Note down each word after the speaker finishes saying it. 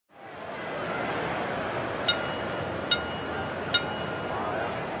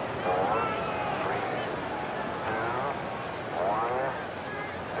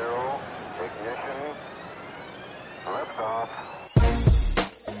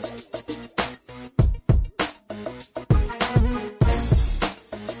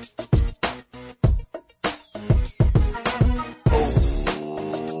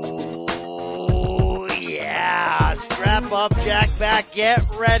back. Get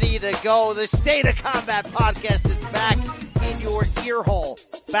ready to go. The State of Combat podcast is back in your ear hole.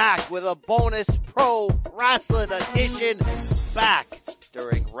 Back with a bonus pro wrestling edition. Back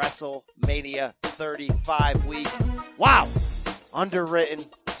during WrestleMania 35 week. Wow. Underwritten,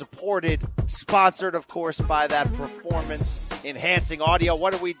 supported, sponsored, of course, by that performance enhancing audio.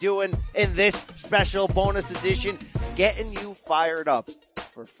 What are we doing in this special bonus edition? Getting you fired up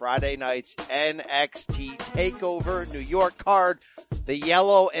for Friday night's NXT TakeOver New York card. The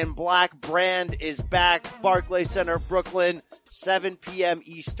yellow and black brand is back. Barclays Center, Brooklyn, 7 p.m.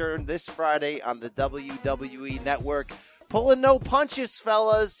 Eastern this Friday on the WWE Network. Pulling no punches,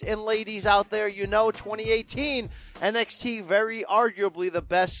 fellas and ladies out there. You know, 2018, NXT, very arguably the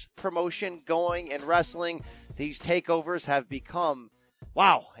best promotion going in wrestling. These takeovers have become,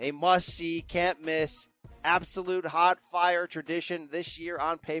 wow, a must-see, can't miss, absolute hot fire tradition this year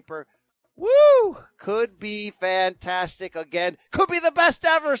on paper. Woo! Could be fantastic again. Could be the best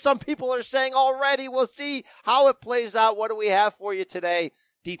ever, some people are saying already. We'll see how it plays out. What do we have for you today?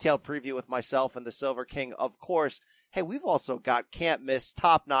 Detailed preview with myself and the Silver King, of course. Hey, we've also got can't miss,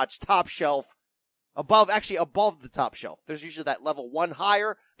 top-notch, top shelf, above the top shelf. There's usually that level one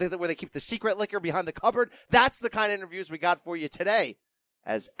higher where they keep the secret liquor behind the cupboard. That's the kind of interviews we got for you today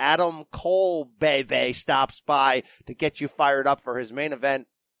as Adam Cole Bebe stops by to get you fired up for his main event,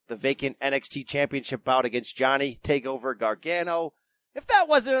 the vacant NXT Championship bout against Johnny Takeover Gargano. If that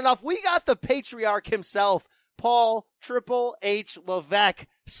wasn't enough, we got the patriarch himself, Paul Triple H Levesque,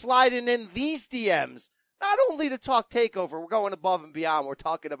 sliding in these DMs. Not only to talk TakeOver, we're going above and beyond. We're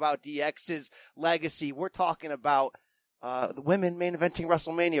talking about DX's legacy. We're talking about the women main eventing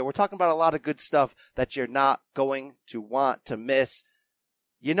WrestleMania. We're talking about a lot of good stuff that you're not going to want to miss.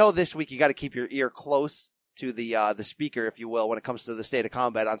 You know, this week you got to keep your ear close to the speaker, if you will, when it comes to the State of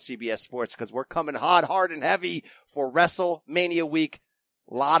Combat on CBS Sports, because we're coming hot, hard, and heavy for WrestleMania week.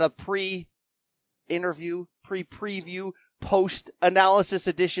 A lot of pre-interview, pre-preview, post-analysis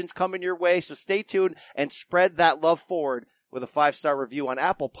editions coming your way, so stay tuned and spread that love forward with a 5-star review on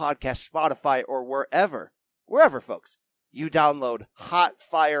Apple Podcasts, Spotify, or wherever, folks, you download Hot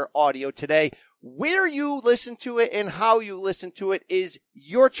Fire Audio today. Where you listen to it and how you listen to it is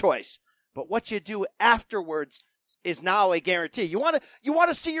your choice, but what you do afterwards is now a guarantee. You want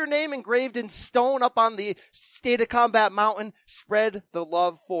to see your name engraved in stone up on the State of Combat mountain? Spread the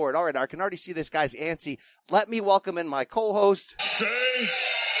love forward. All right, I can already see this guy's antsy. Let me welcome in my co-host. Say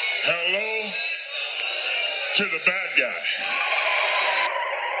hello to the bad guy.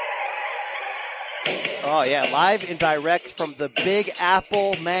 Oh, yeah, live and direct from the Big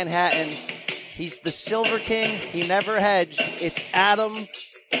Apple, Manhattan. He's the Silver King. He never hedged. It's Adam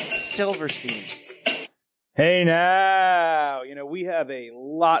Silverstein. Hey now, we have a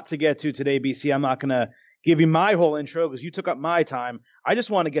lot to get to today, BC. I'm not going to give you my whole intro because you took up my time. I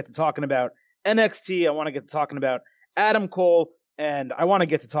just want to get to talking about NXT. I want to get to talking about Adam Cole, and I want to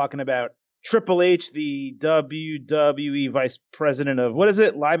get to talking about Triple H, the WWE Vice President of, what is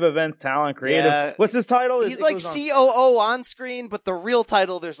it? Live Events, Talent, Creative. Yeah. What's his title? He's like COO on screen, but the real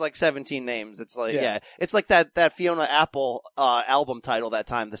title, there's like 17 names. It's like, yeah. It's like that Fiona Apple album title that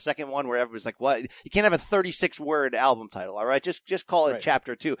time. The second one where everybody's like, what? You can't have a 36-word album title, all right? Just call it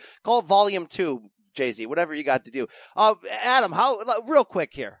Chapter 2. Call it Volume 2. Jay-Z, whatever you got to do. Adam, real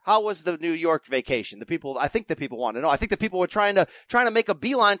quick here, how was the New York vacation? I think the people want to know. I think the people were trying to make a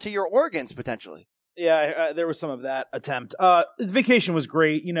beeline to your organs, potentially. Yeah, there was some of that attempt. The vacation was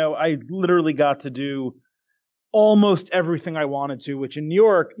great. I literally got to do almost everything I wanted to, which in New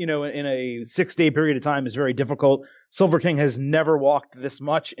York, in a 6-day period of time is very difficult. Silver King has never walked this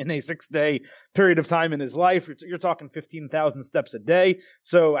much in a 6-day period of time in his life. You're talking 15,000 steps a day.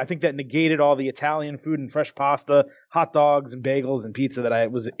 So I think that negated all the Italian food and fresh pasta, hot dogs and bagels and pizza that I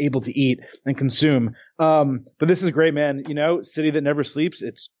was able to eat and consume. But this is great, man. City that never sleeps.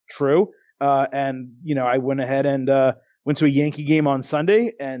 It's true. And I went ahead and went to a Yankee game on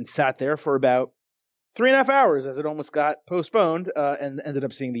Sunday and sat there for about 3.5 hours as it almost got postponed, and ended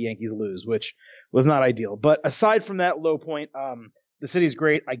up seeing the Yankees lose, which was not ideal. But aside from that low point, the city's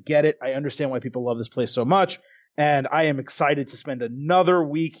great. I get it. I understand why people love this place so much. And I am excited to spend another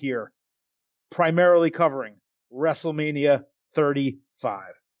week here primarily covering WrestleMania 35.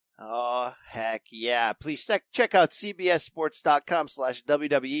 Oh, heck yeah. Please check out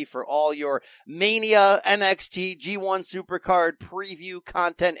cbssports.com/WWE for all your Mania, NXT, G1 Supercard preview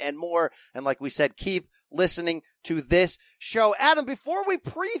content and more. And like we said, keep listening to this show. Adam, before we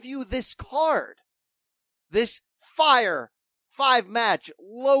preview this card, this fire 5-match,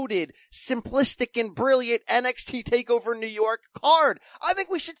 loaded, simplistic, and brilliant NXT TakeOver New York card. I think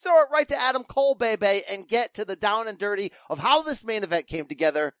we should throw it right to Adam Cole, baby, and get to the down and dirty of how this main event came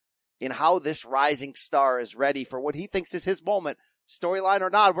together and how this rising star is ready for what he thinks is his moment. Storyline or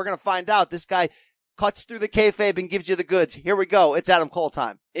not, we're going to find out. This guy cuts through the kayfabe and gives you the goods. Here we go. It's Adam Cole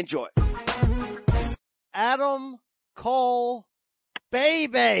time. Enjoy. Adam Cole,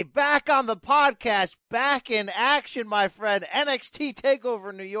 baby, back on the podcast, back in action, my friend. NXT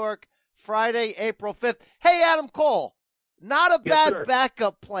TakeOver New York, Friday, April 5th. Hey, Adam Cole, not a bad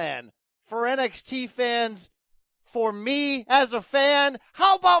backup plan for NXT fans, for me as a fan.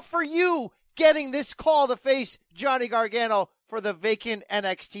 How about for you getting this call to face Johnny Gargano for the vacant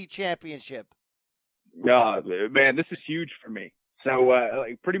NXT championship? Man, this is huge for me. So,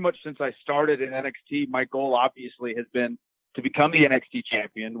 pretty much since I started in NXT, my goal obviously has been to become the NXT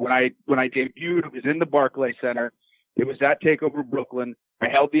champion. When I debuted, it was in the Barclays Center. It was at TakeOver Brooklyn. I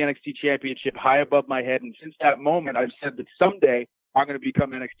held the NXT championship high above my head, and since that moment, I've said that someday I'm going to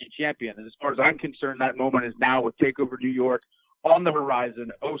become NXT champion. And as far as I'm concerned, that moment is now with TakeOver New York on the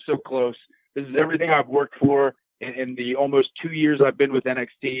horizon. Oh, so close. This is everything I've worked for in the almost 2 years I've been with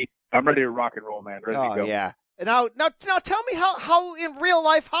NXT. I'm ready to rock and roll, man. Ready to go. Yeah. Now tell me how in real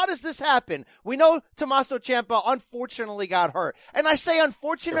life, how does this happen? We know Tommaso Ciampa unfortunately got hurt. And I say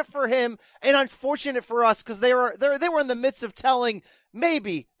unfortunate for him and unfortunate for us because they were in the midst of telling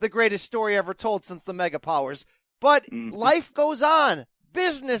maybe the greatest story ever told since the Mega Powers. But life goes on.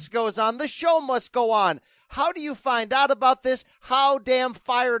 Business goes on. The show must go on. How do you find out about this? How damn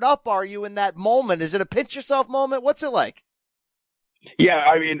fired up are you in that moment? Is it a pinch yourself moment? What's it like? Yeah,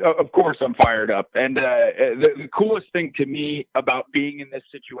 I mean, of course I'm fired up. And the coolest thing to me about being in this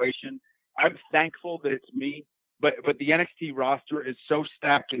situation, I'm thankful that it's me, but the NXT roster is so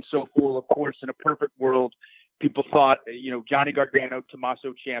stacked and so full. Of course, in a perfect world, people thought, Johnny Gargano,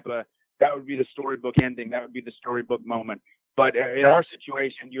 Tommaso Ciampa, that would be the storybook ending. That would be the storybook moment. But in our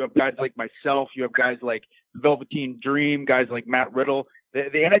situation, you have guys like myself, you have guys like Velveteen Dream, guys like Matt Riddle. The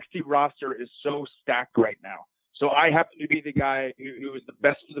NXT roster is so stacked right now. So I happen to be the guy who is the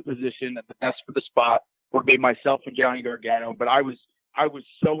best for the position and the best for the spot for me, myself and Johnny Gargano. But I was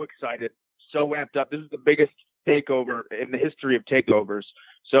so excited, so amped up. This is the biggest takeover in the history of takeovers.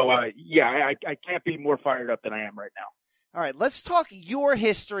 So, I can't be more fired up than I am right now. All right, let's talk your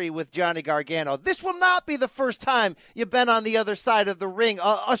history with Johnny Gargano. This will not be the first time you've been on the other side of the ring.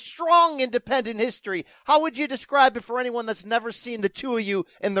 A strong independent history. How would you describe it for anyone that's never seen the two of you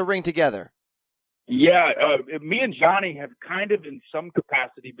in the ring together? Yeah, me and Johnny have kind of in some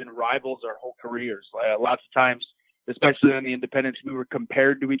capacity been rivals our whole careers. Lots of times, especially on the independents, we were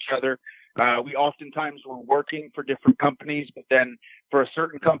compared to each other. We oftentimes were working for different companies, but then for a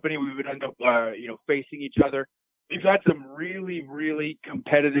certain company, we would end up, facing each other. We've had some really, really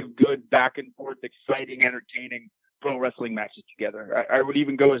competitive, good, back and forth, exciting, entertaining pro wrestling matches together. I would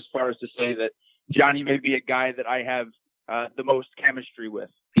even go as far as to say that Johnny may be a guy that I have the most chemistry with.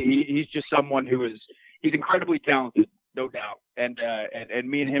 He's just someone he's incredibly talented, no doubt. And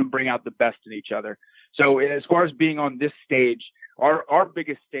me and him bring out the best in each other. So as far as being on this stage, our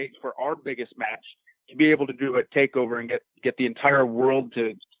biggest stage for our biggest match, to be able to do a takeover and get the entire world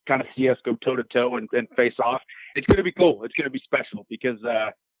to kind of see us go toe to toe and face off, it's going to be cool. It's going to be special because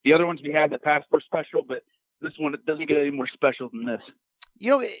the other ones we had in the past were special, but this one, it doesn't get any more special than this.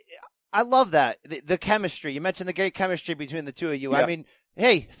 I love that. The chemistry. You mentioned the great chemistry between the two of you. Yeah. I mean,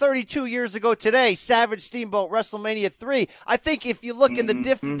 hey, 32 years ago today, Savage Steamboat, WrestleMania 3. I think if you look in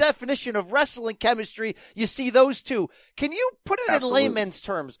the definition of wrestling chemistry, you see those two. Can you put it Absolutely. in layman's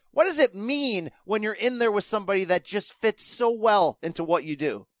terms? What does it mean when you're in there with somebody that just fits so well into what you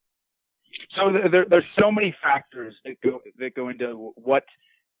do? So there's so many factors that go into what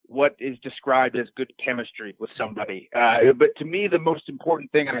is described as good chemistry with somebody. But to me, the most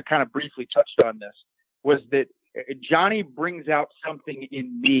important thing, and I kind of briefly touched on this, was that Johnny brings out something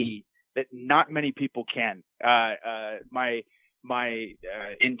in me that not many people can. My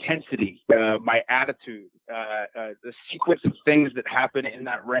intensity, my attitude, the sequence of things that happen in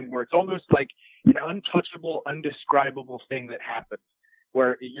that ring where it's almost like an untouchable, undescribable thing that happens,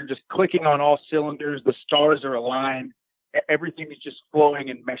 where you're just clicking on all cylinders, the stars are aligned, everything is just flowing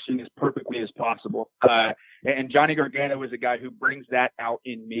and meshing as perfectly as possible. And Johnny Gargano is a guy who brings that out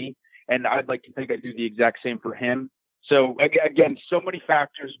in me, and I'd like to think I do the exact same for him. So again, so many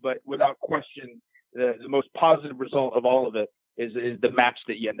factors, but without question, the most positive result of all of it is the match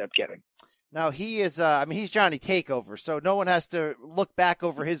that you end up getting. Now he is, he's Johnny Takeover, so no one has to look back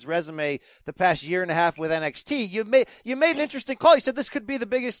over his resume the past year and a half with NXT. You made an interesting call. You said this could be the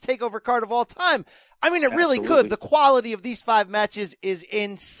biggest Takeover card of all time. I mean, it really could. The quality of these 5 matches is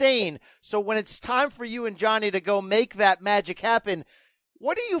insane. So when it's time for you and Johnny to go make that magic happen,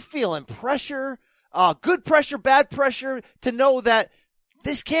 what are you feeling? Pressure, good pressure, bad pressure to know that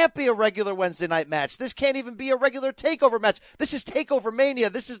this can't be a regular Wednesday night match. This can't even be a regular Takeover match. This is Takeover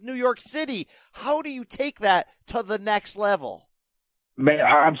Mania. This is New York City. How do you take that to the next level? Man,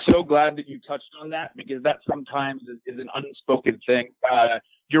 I'm so glad that you touched on that, because that sometimes is an unspoken thing.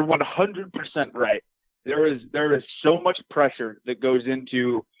 You're 100% right. There is so much pressure that goes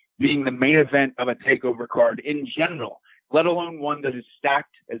into being the main event of a Takeover card in general, let alone one that is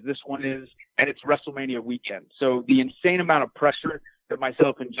stacked as this one is, and it's WrestleMania weekend. So the insane amount of pressure that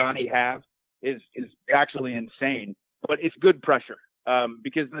myself and Johnny have is actually insane, but it's good pressure.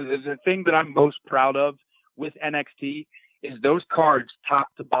 Because the thing that I'm most proud of with NXT is those cards, top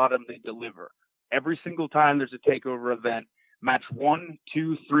to bottom, they deliver. Every single time there's a Takeover event, match 1,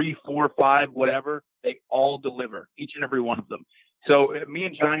 2, 3, 4, 5, whatever, they all deliver, each and every one of them. So me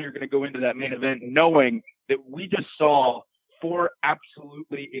and Johnny are going to go into that main event knowing that we just saw 4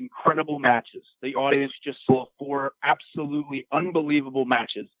 absolutely incredible matches. The audience just saw 4 absolutely unbelievable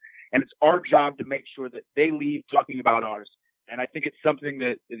matches. And it's our job to make sure that they leave talking about ours. And I think it's something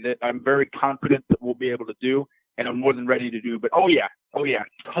that I'm very confident that we'll be able to do, and I'm more than ready to do. But oh yeah,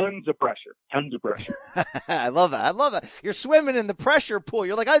 tons of pressure. I love that. You're swimming in the pressure pool.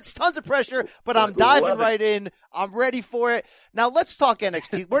 You're like, it's tons of pressure, but I'm diving right in. I'm ready for it. Now let's talk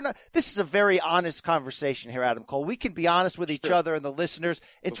NXT. This is a very honest conversation here, Adam Cole. We can be honest with each other and the listeners.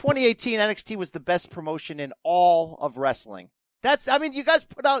 In 2018, NXT was the best promotion in all of wrestling. You guys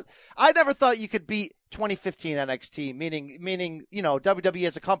put out, I never thought you could beat 2015 NXT, meaning, WWE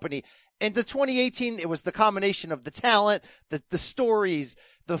as a company. And the 2018, it was the combination of the talent, the stories,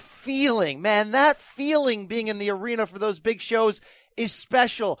 the feeling. Man, that feeling being in the arena for those big shows is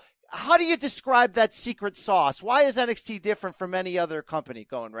special. How do you describe that secret sauce? Why is NXT different from any other company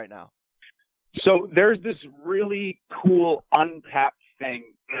going right now? So there's this really cool untapped thing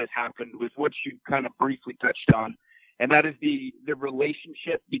that has happened with what you kind of briefly touched on. And that is the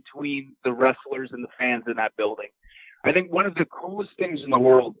relationship between the wrestlers and the fans in that building. I think one of the coolest things in the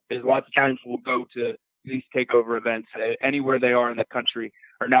world is lots of times we'll go to these Takeover events anywhere they are in the country,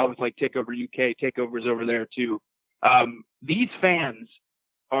 or now it's like Takeover UK, Takeover's over there too. These fans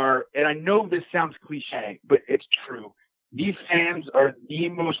are, and I know this sounds cliche, but it's true. These fans are the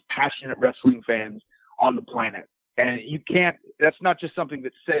most passionate wrestling fans on the planet. And that's not just something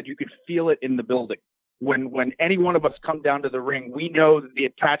that's said, you could feel it in the building. When any one of us come down to the ring, we know that the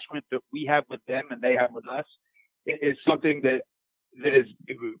attachment that we have with them and they have with us is something that is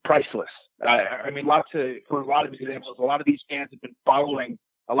priceless. For a lot of examples, a lot of these fans have been following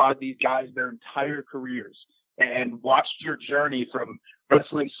a lot of these guys their entire careers and watched your journey from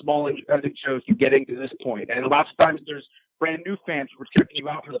wrestling small independent shows to getting to this point. And lots of times there's brand new fans who are checking you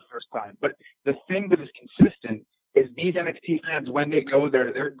out for the first time. But the thing that is consistent is these NXT fans, when they go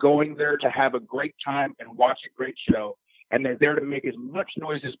there, they're going there to have a great time and watch a great show. And they're there to make as much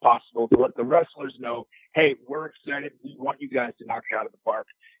noise as possible to let the wrestlers know, hey, we're excited. We want you guys to knock it out of the park.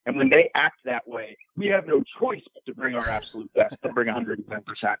 And when they act that way, we have no choice but to bring our absolute best, to bring 110%.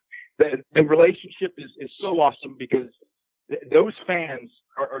 The relationship is so awesome because those fans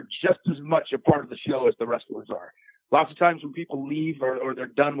are just as much a part of the show as the wrestlers are. Lots of times when people leave or they're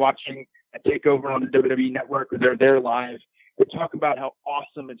done watching a Takeover on the WWE Network or they're there live, they talk about how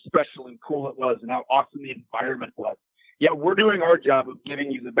awesome and special and cool it was and how awesome the environment was. Yeah, we're doing our job of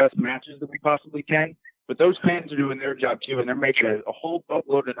giving you the best matches that we possibly can, but those fans are doing their job too, and they're making a whole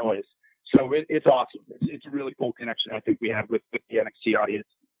boatload of noise. So it's awesome. It's a really cool connection I think we have with the NXT audience.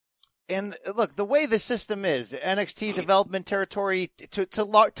 And look, the way the system is, NXT development territory to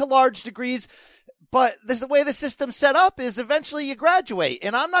large degrees, but the way the system's set up is eventually you graduate.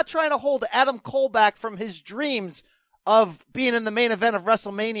 And I'm not trying to hold Adam Cole back from his dreams of being in the main event of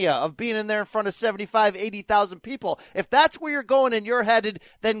WrestleMania, of being in there in front of 75, 80,000 people. If that's where you're going and you're headed,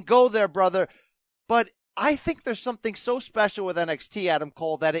 then go there, brother. But I think there's something so special with NXT, Adam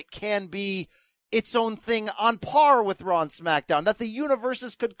Cole, that it can be its own thing on par with Raw and SmackDown, that the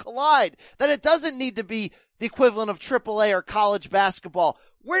universes could collide, that it doesn't need to be the equivalent of AAA or college basketball.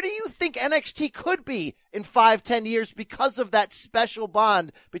 Where do you think NXT could be in 5-10 years because of that special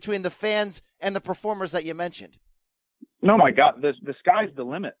bond between the fans and the performers that you mentioned? No, my God, the sky's the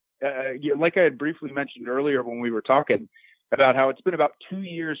limit. Like I had briefly mentioned earlier when we were talking about how it's been about 2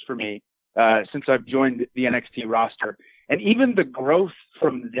 years for me since I've joined the NXT roster. And even the growth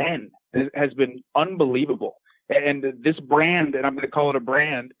from then has been unbelievable. And this brand, and I'm going to call it a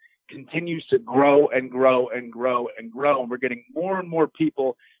brand, continues to grow and grow and grow and grow. And we're getting more and more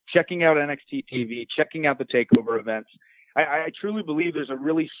people checking out NXT TV, checking out the TakeOver events. I truly believe there's a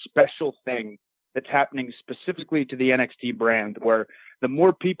really special thing that's happening specifically to the NXT brand, where the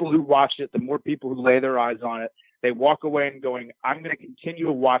more people who watch it, the more people who lay their eyes on it, they walk away and going, I'm going to continue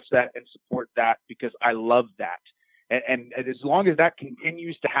to watch that and support that because I love that. And as long as that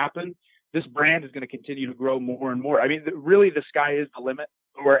continues to happen, this brand is going to continue to grow more and more. I mean, really, the sky is the limit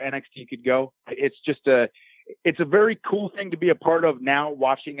for where NXT could go. It's a very cool thing to be a part of now,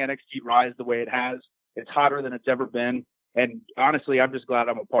 watching NXT rise the way it has. It's hotter than it's ever been. And honestly, I'm just glad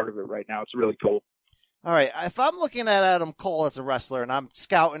I'm a part of it right now. It's really cool. All right. If I'm looking at Adam Cole as a wrestler and I'm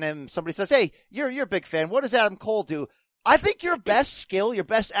scouting him, somebody says, hey, you're a big fan. What does Adam Cole do? I think your best skill, your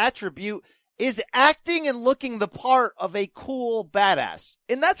best attribute is acting and looking the part of a cool badass.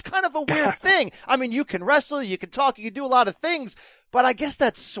 And that's kind of a weird thing. I mean, you can wrestle, you can talk, you can do a lot of things, but I guess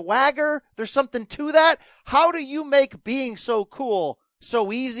that's swagger. There's something to that. How do you make being so cool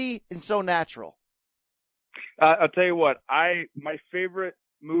so easy and so natural? I'll tell you what, my favorite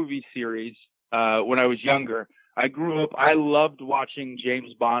movie series, when I was younger, I loved watching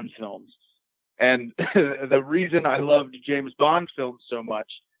James Bond films. And the reason I loved James Bond films so much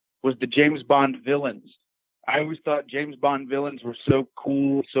was the James Bond villains. I always thought James Bond villains were so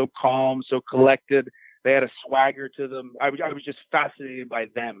cool, so calm, so collected. They had a swagger to them. I was just fascinated by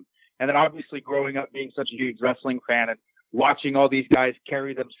them. And then obviously growing up being such a huge wrestling fan and watching all these guys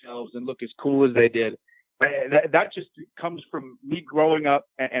carry themselves and look as cool as they did, that just comes from me growing up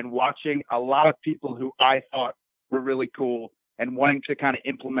and watching a lot of people who I thought were really cool and wanting to kind of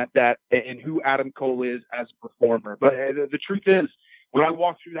implement that in who Adam Cole is as a performer. But the truth is, when I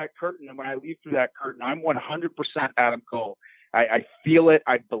walk through that curtain and when I leave through that curtain, I'm 100% Adam Cole. I feel it.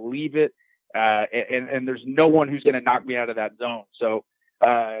 I believe it. And there's no one who's going to knock me out of that zone. So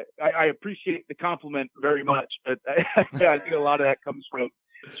I appreciate the compliment very much. But I think a lot of that comes from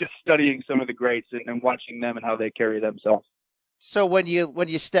just studying some of the greats and watching them and how they carry themselves. So when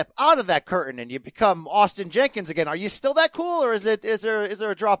you step out of that curtain and you become Austin Jenkins again, are you still that cool, or is there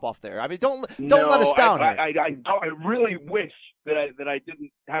a drop off there? I mean, don't let us down here. I really wish that I didn't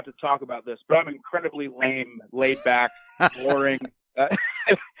have to talk about this, but I'm incredibly lame, laid back, boring.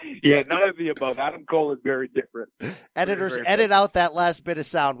 Yeah, none of the above. Adam Cole is very different. Editors, very edit out that last bit of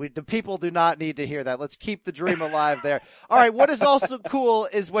sound. The people do not need to hear that. Let's keep the dream alive there. All right, what is also cool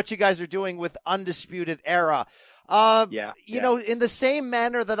is what you guys are doing with Undisputed Era. You know, in the same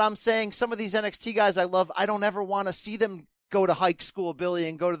manner that I'm saying some of these NXT guys I love, I don't ever want to see them go to high school, Billy,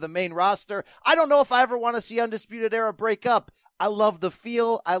 and go to the main roster. I don't know if I ever want to see Undisputed Era break up. I love the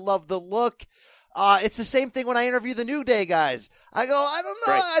feel. I love the look. It's the same thing when I interview the New Day guys. I go, I don't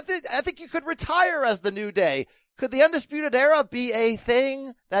know. Right. I think you could retire as the New Day. Could the Undisputed Era be a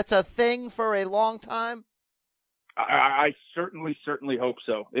thing that's a thing for a long time? I certainly hope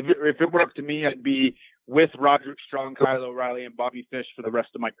so. If it were up to me, I'd be with Roderick Strong, Kyle O'Reilly, and Bobby Fish for the rest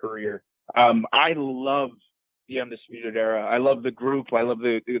of my career. I love the Undisputed Era. I love the group. I love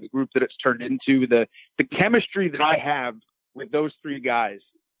the group that it's turned into. The chemistry that I have with those three guys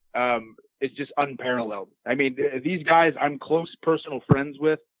is just unparalleled. I mean, these guys I'm close personal friends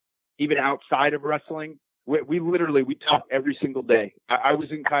with, even outside of wrestling. We literally talk every single day. I was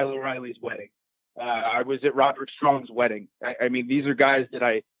in Kyle O'Reilly's wedding. I was at Roderick Strong's wedding. I mean, these are guys that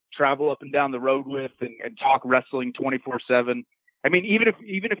I travel up and down the road with and talk wrestling 24/7. I mean, even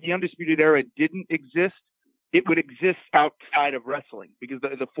if the Undisputed Era didn't exist, it would exist outside of wrestling because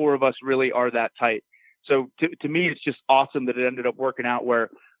the four of us really are that tight. So to me, it's just awesome that it ended up working out where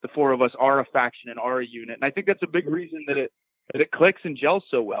the four of us are a faction and are a unit. And I think that's a big reason that it clicks and gels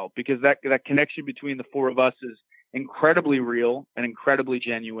so well, because that connection between the four of us is incredibly real and incredibly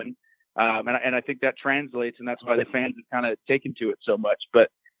genuine. And I think that translates, and that's why the fans have kind of taken to it so much. But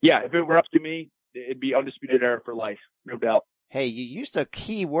yeah, if it were up to me, it'd be Undisputed Era for life, no doubt. Hey, you used a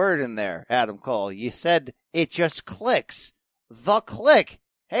key word in there, Adam Cole. You said it just clicks. The Click.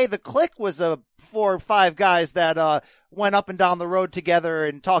 Hey, the Click was 4 or 5 guys that went up and down the road together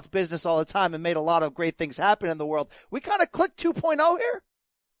and talked business all the time and made a lot of great things happen in the world. We kind of clicked 2.0 here?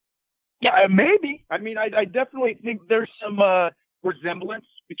 Yeah, maybe. I mean, I definitely think there's some resemblance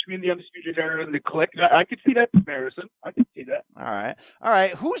between the Undisputed Era and the Click. I could see that comparison. I could see that. All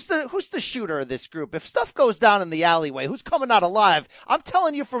right. Who's the shooter of this group? If stuff goes down in the alleyway, who's coming out alive? I'm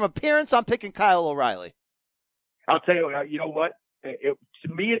telling you from appearance, I'm picking Kyle O'Reilly. I'll tell you, you know what? To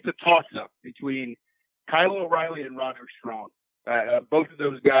me, it's a toss-up between Kyle O'Reilly and Roderick Strong. Both of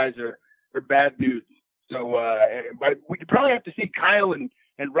those guys are bad dudes. So we could probably have to see Kyle and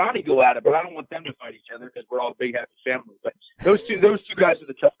and Roddy go at it, but I don't want them to fight each other because we're all a big, happy family. But those two guys are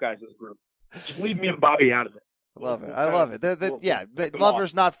the tough guys of the group. Just leave me and Bobby out of it. I love it. But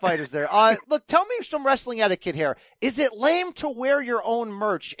lovers, not fighters there. Look, tell me some wrestling etiquette here. Is it lame to wear your own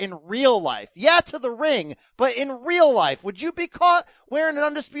merch in real life? Yeah, to the ring, but in real life, would you be caught wearing an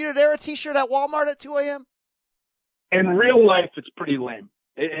Undisputed Era t-shirt at Walmart at 2 a.m.? In real life, it's pretty lame,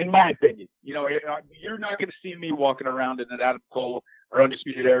 in my opinion. You know, you're not going to see me walking around in an Adam Cole or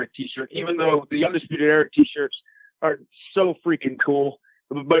Undisputed Era t-shirt, even though the Undisputed Era t-shirts are so freaking cool.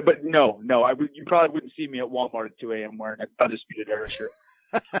 But no, you probably wouldn't see me at Walmart at 2 a.m. wearing an Undisputed Era shirt.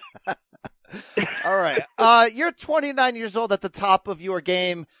 All right. You're 29 years old at the top of your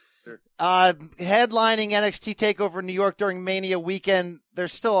game. Sure. Headlining NXT TakeOver New York during Mania weekend.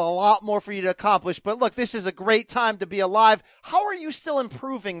 There's still a lot more for you to accomplish. But look, this is a great time to be alive. How are you still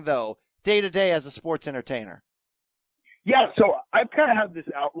improving, though, day to day as a sports entertainer? Yeah, so I've kind of had this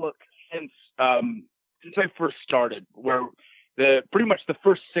outlook since I first started, where pretty much the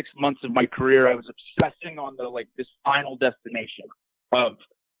first 6 months of my career, I was obsessing on this final destination of,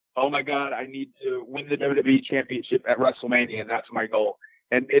 oh my God, I need to win the WWE Championship at WrestleMania, and that's my goal.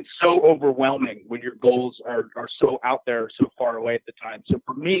 And it's so overwhelming when your goals are so out there, so far away at the time. So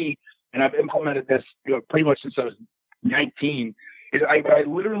for me, and I've implemented this pretty much since I was 19, is I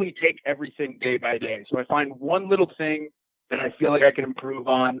literally take everything day by day. So I find one little thing that I feel like I can improve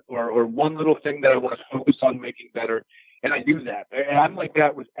on, or one little thing that I want to focus on making better. And I do that. And I'm like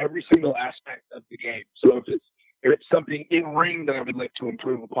that with every single aspect of the game. So if it's something in ring that I would like to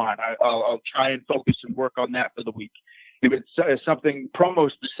improve upon, I'll try and focus and work on that for the week. If it's something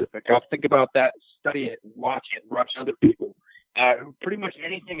promo specific, I'll think about that, study it, watch other people. Pretty much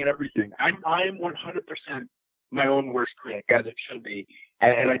anything and everything. I'm 100% my own worst critic, as it should be.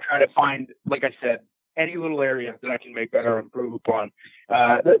 And I try to find, like I said, any little area that I can make better or improve upon.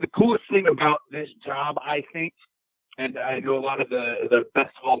 The coolest thing about this job, I think, and I know a lot of the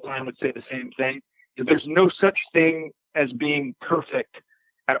best of all time would say the same thing, is there's no such thing as being perfect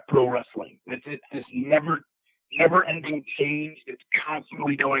at pro wrestling. It's this never-ending change. It's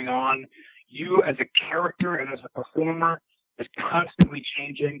constantly going on. You as a character and as a performer is constantly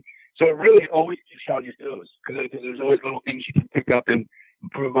changing. So it really always keeps you on your toes because there's always little things you can pick up and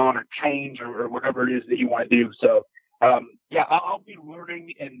improve on or change or whatever it is that you want to do. So, I'll be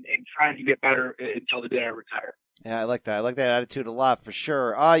learning and trying to get better until the day I retire. Yeah, I like that. I like that attitude a lot for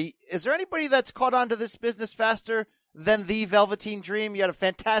sure. Is there anybody that's caught on to this business faster than the Velveteen Dream? You had a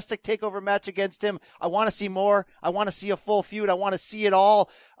fantastic takeover match against him. I want to see more. I want to see a full feud. I want to see it all.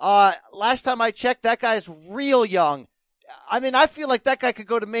 Last time I checked, that guy's real young. I mean, I feel like that guy could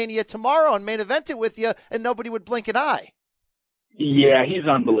go to Mania tomorrow and main event it with you, and nobody would blink an eye. Yeah, he's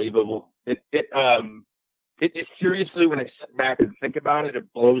unbelievable. It seriously, when I sit back and think about it,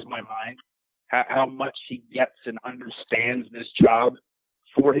 it blows my mind how much he gets and understands this job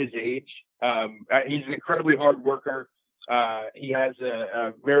for his age. He's an incredibly hard worker. He has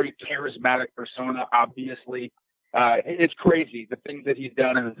a very charismatic persona, obviously. It's crazy, the things that he's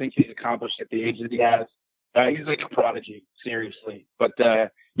done and the things he's accomplished at the age that he has. He's like a prodigy, seriously. But,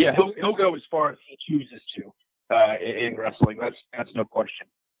 he'll go as far as he chooses to in wrestling. That's no question.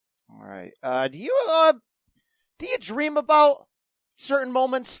 All right. Do you dream about certain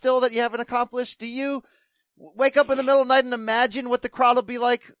moments still that you haven't accomplished? Do you wake up in the middle of the night and imagine what the crowd will be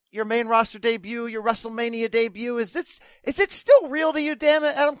like, your main roster debut, your WrestleMania debut? Is it still real to you, damn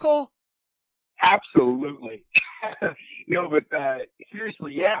it, Adam Cole? Absolutely. But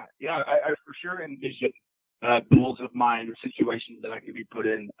seriously, yeah. I for sure envision goals of mine or situations that I could be put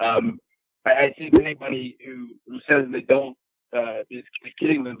in. I think anybody who says they don't is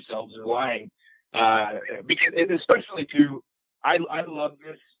kidding themselves or lying. Because especially too, I love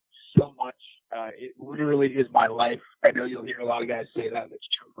this so much. It literally is my life. I know you'll hear a lot of guys say that. That's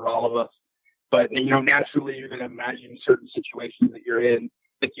true for all of us. But, naturally you're going to imagine certain situations that you're in.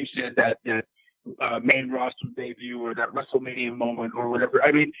 Like you said, that main roster debut or that WrestleMania moment or whatever.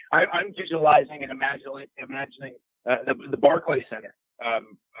 I mean, I'm visualizing and imagining the Barclays Center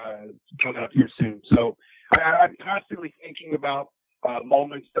coming up here soon. So I'm constantly thinking about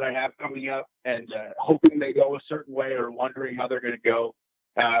moments that I have coming up and hoping they go a certain way or wondering how they're going to go.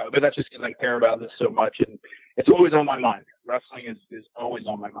 But that's just because I care about this so much, and it's always on my mind. Wrestling is always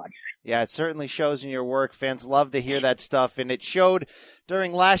on my mind. Yeah, it certainly shows in your work. Fans love to hear that stuff, and it showed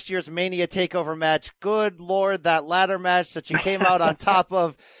during last year's Mania TakeOver match. Good Lord, that ladder match that you came out on top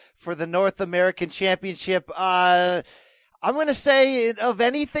of for the North American Championship. I'm going to say, of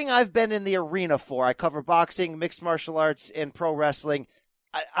anything I've been in the arena for, I cover boxing, mixed martial arts, and pro wrestling.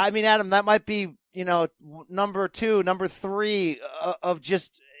 I mean, Adam, that might be, number 2, number 3 of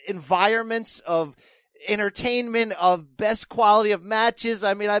just environments of entertainment, of best quality of matches.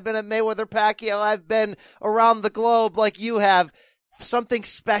 I mean, I've been at Mayweather Pacquiao. I've been around the globe like you have. Something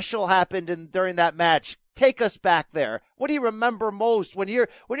special happened during that match. Take us back there. What do you remember most when you're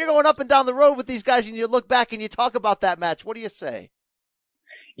going up and down the road with these guys and you look back and you talk about that match? What do you say?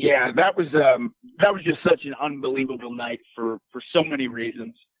 Yeah, that was just such an unbelievable night for so many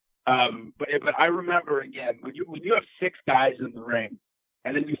reasons. But I remember, again, when you have 6 guys in the ring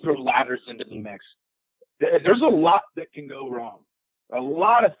and then you throw ladders into the mix, there's a lot that can go wrong. A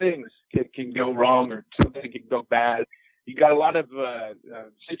lot of things can go wrong, or something can go bad. You got a lot of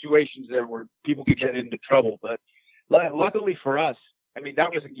situations there where people could get into trouble. But luckily for us, I mean,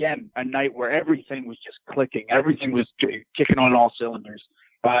 that was, again, a night where everything was just clicking. Everything was kicking on all cylinders.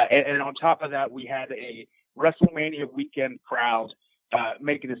 And on top of that, we had a WrestleMania weekend crowd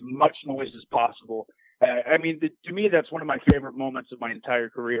making as much noise as possible. I mean, to me, that's one of my favorite moments of my entire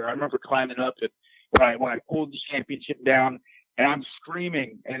career. I remember climbing up when I pulled the championship down, and I'm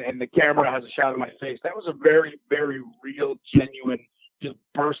screaming, and the camera has a shot of my face. That was a very, very real, genuine, just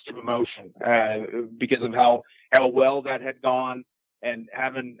burst of emotion because of how well that had gone, and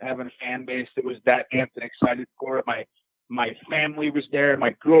having a fan base that was that amped and excited for it. My family was there,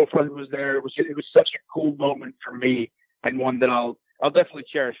 my girlfriend was there. It was such a cool moment for me, and one that I'll definitely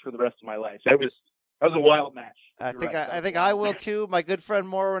cherish for the rest of my life. That was a wild match. I think I will too. My good friend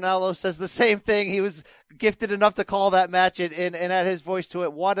Mauro Ranallo says the same thing. He was gifted enough to call that match and add his voice to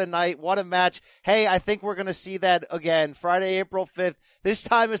it. What a night. What a match. Hey, I think we're going to see that again. Friday, April 5th. This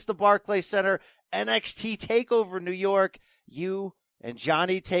time it's the Barclays Center. NXT TakeOver New York. You and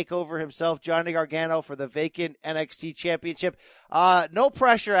Johnny take over himself, Johnny Gargano, for the vacant NXT championship. No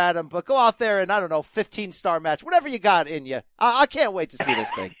pressure, Adam, but go out there and, 15-star match. Whatever you got in you. I can't wait to see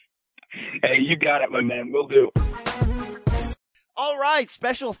this thing. Hey, you got it, my man. Will do. All right.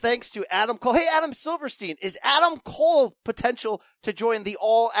 Special thanks to Adam Cole. Hey, Adam Silverstein. Is Adam Cole potential to join the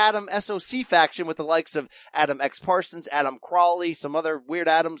all Adam SOC faction with the likes of Adam X Parsons, Adam Crawley, some other weird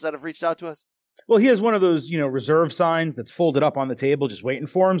Adams that have reached out to us? Well, he has one of those, reserve signs that's folded up on the table just waiting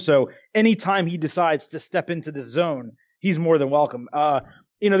for him. So anytime he decides to step into this zone, he's more than welcome.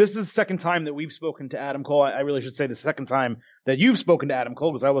 This is the second time that we've spoken to Adam Cole. I really should say the second time that you've spoken to Adam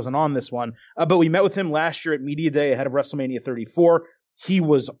Cole, because I wasn't on this one. But we met with him last year at Media Day ahead of WrestleMania 34. He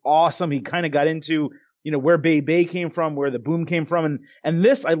was awesome. He kind of got into, where Bay came from, where the boom came from. And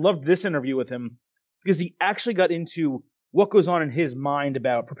I loved this interview with him because he actually got into what goes on in his mind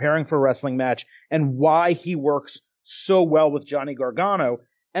about preparing for a wrestling match and why he works so well with Johnny Gargano.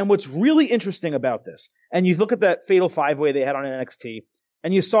 And what's really interesting about this, and you look at that Fatal 5-Way they had on NXT,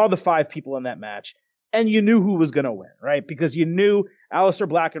 and you saw the 5 people in that match, and you knew who was going to win, right? Because you knew Aleister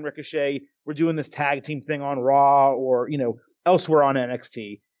Black and Ricochet were doing this tag team thing on Raw or, elsewhere on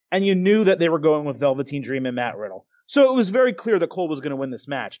NXT. And you knew that they were going with Velveteen Dream and Matt Riddle. So it was very clear that Cole was going to win this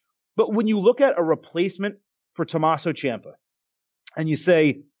match. But when you look at a replacement for Tommaso Ciampa, and you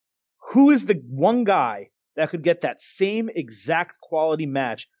say, who is the one guy that could get that same exact quality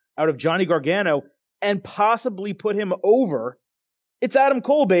match out of Johnny Gargano and possibly put him over? It's Adam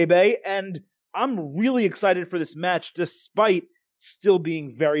Cole, baby, and I'm really excited for this match, despite still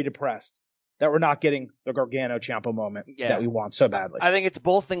being very depressed that we're not getting the Gargano-Ciampa moment that we want so badly. I think it's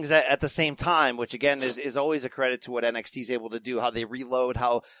both things at the same time, which, again, is always a credit to what NXT is able to do, how they reload,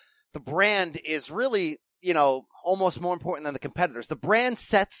 how the brand is really, almost more important than the competitors. The brand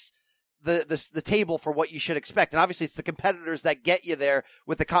sets the table for what you should expect. And obviously it's the competitors that get you there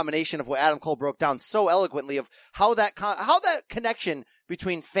with the combination of what Adam Cole broke down so eloquently of how that connection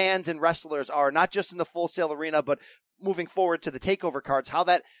between fans and wrestlers are, not just in the Full Sail arena, but moving forward to the takeover cards, how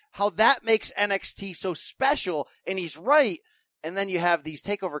that makes NXT so special. And he's right. And then you have these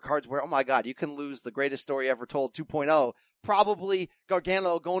takeover cards where, oh my God, you can lose the greatest story ever told 2.0, probably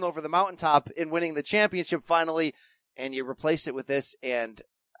Gargano going over the mountaintop and winning the championship finally. And you replace it with this, and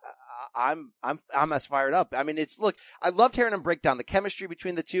I'm as fired up. I mean, I loved hearing him break down the chemistry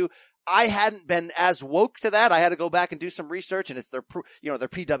between the two. I hadn't been as woke to that. I had to go back and do some research, and it's their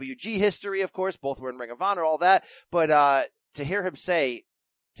PWG history, of course. Both were in Ring of Honor, all that. But to hear him say,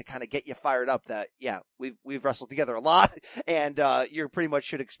 to kind of get you fired up, that we've wrestled together a lot, and you pretty much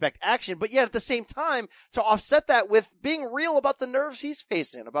should expect action. But yet at the same time, to offset that with being real about the nerves he's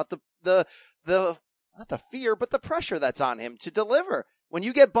facing, about the not the fear, but the pressure that's on him to deliver. When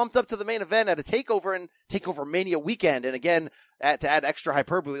you get bumped up to the main event at a takeover and Takeover Mania weekend, and again, to add extra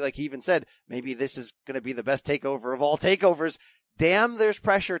hyperbole, like he even said, maybe this is going to be the best takeover of all takeovers. damn, there's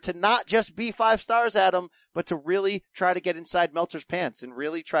pressure to not just be 5 stars, Adam, but to really try to get inside Meltzer's pants and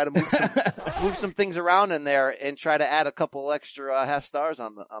really try to move some things around in there and try to add a couple extra half stars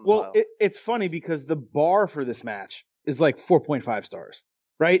on the pile. It's funny because the bar for this match is like 4.5 stars,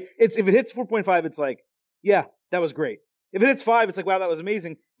 right? If it hits 4.5, it's like, yeah, that was great. If it hits 5, it's like, wow, that was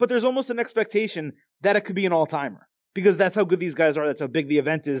amazing. But there's almost an expectation that it could be an all-timer because that's how good these guys are. That's how big the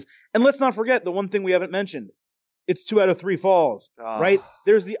event is. And let's not forget the one thing we haven't mentioned. It's 2 out of 3 falls, right?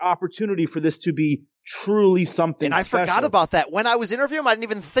 There's the opportunity for this to be truly something And I special. forgot about that. When I was interviewing him, I didn't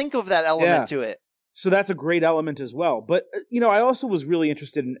even think of that element to it. So that's a great element as well. But, I also was really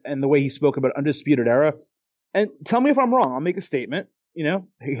interested in the way he spoke about Undisputed Era. And tell me if I'm wrong. I'll make a statement,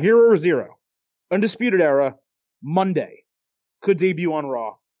 hero or zero. Undisputed Era, Monday, could debut on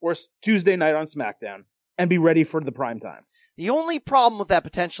Raw or Tuesday night on SmackDown and be ready for the prime time. The only problem with that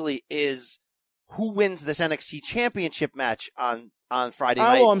potentially is who wins this NXT championship match on Friday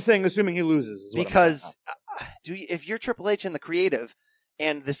night. Well, I'm saying assuming he loses. Because if you're Triple H and the creative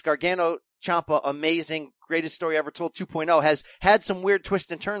and this Gargano Ciampa amazing greatest story ever told 2.0 has had some weird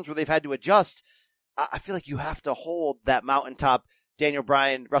twists and turns where they've had to adjust, I feel like you have to hold that mountaintop Daniel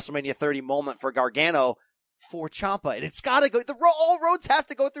Bryan WrestleMania 30 moment for Gargano for Ciampa, and it's got to go. All roads have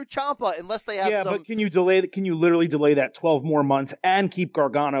to go through Ciampa unless they have some. Yeah, but can you literally delay that 12 more months and keep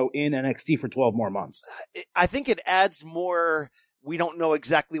Gargano in NXT for 12 more months? I think it adds more. We don't know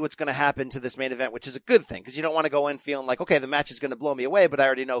exactly what's going to happen to this main event, which is a good thing because you don't want to go in feeling like, okay, the match is going to blow me away, but I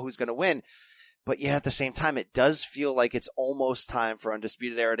already know who's going to win. But yeah, at the same time, it does feel like it's almost time for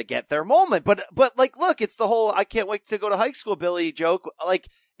Undisputed Era to get their moment. But like, look, it's the whole I can't wait to go to high school, Billy joke. Like,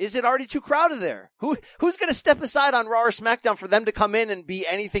 is it already too crowded there? Who's going to step aside on Raw or SmackDown for them to come in and be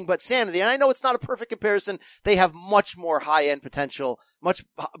anything but sanity? And I know it's not a perfect comparison. They have much more high-end potential, much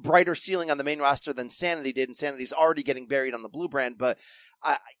brighter ceiling on the main roster than Sanity did. And Sanity's already getting buried on the Blue brand. But,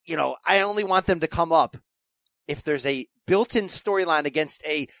 I only want them to come up if there's a built-in storyline against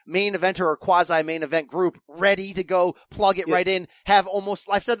a main eventer or quasi-main event group ready to go, plug it right in,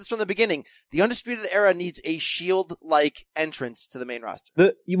 I've said this from the beginning, the Undisputed Era needs a Shield-like entrance to the main roster.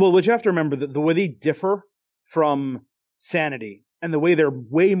 What you have to remember, the way they differ from Sanity and the way they're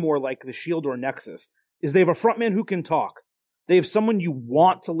way more like the Shield or Nexus is they have a frontman who can talk. They have someone you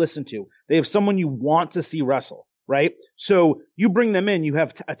want to listen to. They have someone you want to see wrestle. Right? So you bring them in, you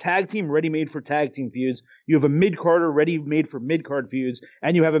have a tag team ready-made for tag team feuds, you have a mid-carder ready-made for mid-card feuds,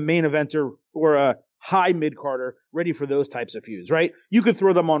 and you have a main eventer or a high mid-carder ready for those types of feuds, right? You could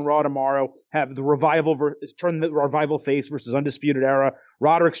throw them on Raw tomorrow, have the turn the Revival face versus Undisputed Era,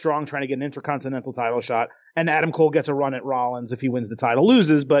 Roderick Strong trying to get an Intercontinental title shot, and Adam Cole gets a run at Rollins if he wins the title,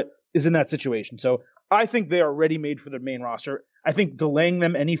 loses, but is in that situation. So I think they are ready-made for the main roster. I think delaying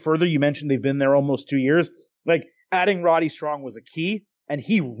them any further, you mentioned they've been there almost 2 years, like adding Roddy Strong was a key, and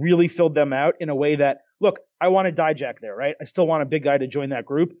he really filled them out in a way that, look, I wanted Dijak there, right? I still want a big guy to join that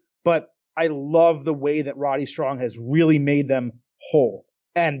group, but I love the way that Roddy Strong has really made them whole.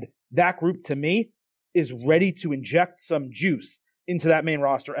 And that group, to me, is ready to inject some juice into that main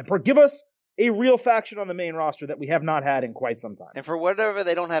roster and give us a real faction on the main roster that we have not had in quite some time. And for whatever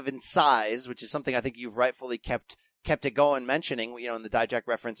they don't have in size, which is something I think you've rightfully kept it going mentioning, and the Dijak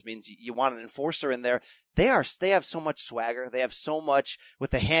reference means you want an enforcer in there. They have so much swagger. They have so much with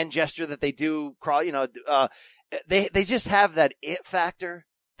the hand gesture that they do, they just have that it factor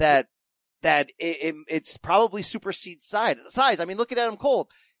that it's probably supersedes size. I mean, look at Adam Cole.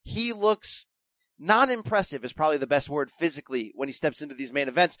 He looks non-impressive is probably the best word physically when he steps into these main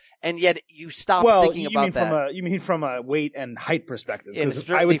events, and yet you stop thinking about that. You mean from a weight and height perspective? And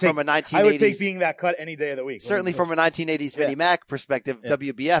certainly from a 1980s, I would take being that cut any day of the week. Certainly from a 1980s Vinnie Mac perspective,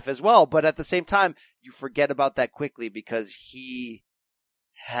 WBF as well. But at the same time, you forget about that quickly because he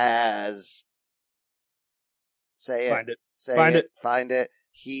has find it.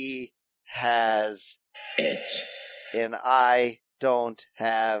 He has it, and I don't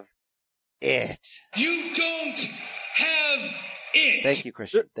have it. You don't have it. Thank you,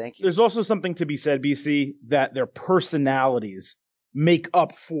 Christian. Thank you. There's also something to be said, BC, that their personalities make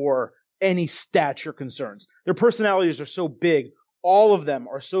up for any stature concerns. Their personalities are so big. All of them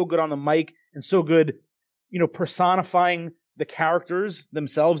are so good on the mic and so good, personifying the characters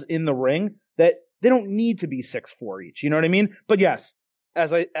themselves in the ring that they don't need to be 6'4" each. You know what I mean? But yes,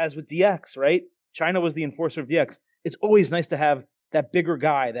 as with DX, right? China was the enforcer of DX. It's always nice to have that bigger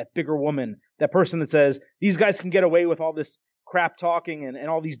guy, that bigger woman, that person that says, these guys can get away with all this crap talking and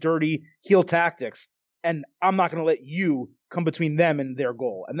all these dirty heel tactics, and I'm not going to let you come between them and their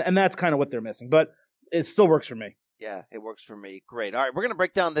goal. And that's kind of what they're missing. But it still works for me. Yeah, it works for me. Great. All right, we're going to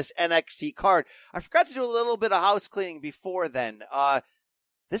break down this NXT card. I forgot to do a little bit of house cleaning before then.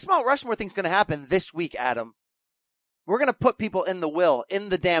 This Mount Rushmore thing's going to happen this week, Adam. We're going to put people in the will, in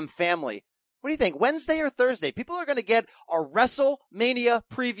the damn family. What do you think, Wednesday or Thursday? People are going to get a WrestleMania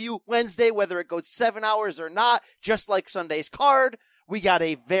preview Wednesday, whether it goes 7 hours or not, just like Sunday's card. We got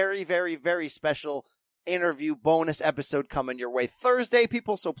a very, very, very special interview bonus episode coming your way Thursday,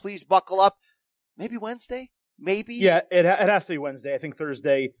 people, so please buckle up. Maybe Wednesday? Maybe? Yeah, it has to be Wednesday. I think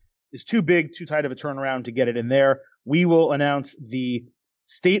Thursday is too big, too tight of a turnaround to get it in there. We will announce the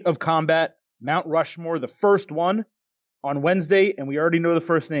State of Combat Mount Rushmore, the first one, on Wednesday, and we already know the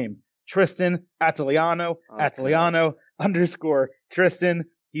first name. Tristan Ataliano, Ataliano _ Tristan.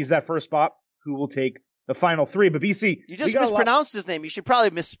 He's that first spot who will take the final three. But BC, you just mispronounced his name. You should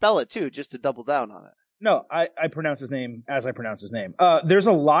probably misspell it too, just to double down on it. No, I pronounce his name as I pronounce his name. There's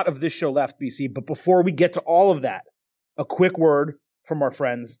a lot of this show left, BC, but before we get to all of that, a quick word from our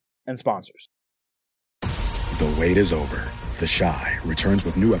friends and sponsors. The wait is over. The Chi returns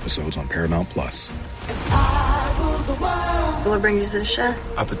with new episodes on Paramount Plus. What brings you to the Chi?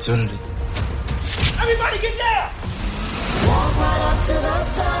 Opportunity. Everybody get down! Walk right up to the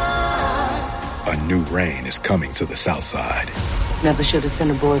side. A new reign is coming to the South Side. Never should have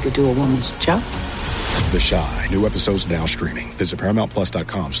sent a boy to do a woman's job. The Chi. New episodes now streaming. Visit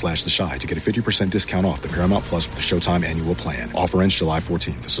ParamountPlus.com/The Chi to get a 50% discount off the Paramount Plus with the Showtime annual plan. Offer ends July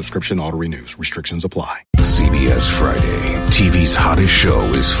 14th. The subscription auto-renews. Restrictions apply. CBS Friday. TV's hottest show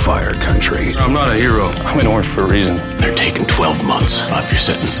is Fire Country. I'm not a hero. I'm in orange for a reason. They're taking 12 months off your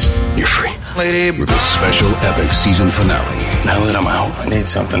sentence. You're free. Lady, with a special epic season finale. Now that I'm out, I need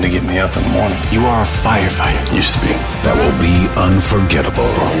something to get me up in the morning. You are a firefighter. Used to be. That will be unforgettable.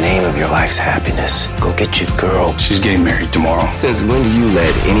 In the name of your life's happiness, go get your girl. She's getting married tomorrow. Since when do you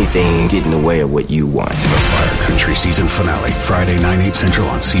let anything get in the way of what you want? The Fire Country season finale. Friday, 9/8 Central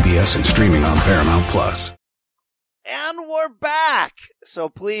on CBS and streaming on Paramount Plus. And we're back. So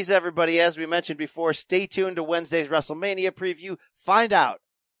please, everybody, as we mentioned before, stay tuned to Wednesday's WrestleMania preview. Find out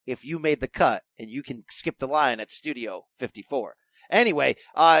if you made the cut, and you can skip the line at Studio 54. Anyway,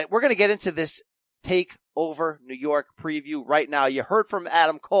 we're going to get into this TakeOver New York preview right now. You heard from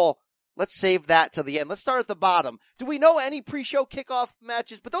Adam Cole. Let's save that to the end. Let's start at the bottom. Do we know any pre-show kickoff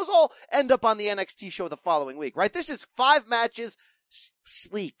matches? But those all end up on the NXT show the following week, right? This is 5 matches,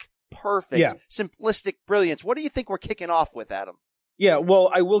 sleek, perfect, simplistic brilliance. What do you think we're kicking off with, Adam? Yeah,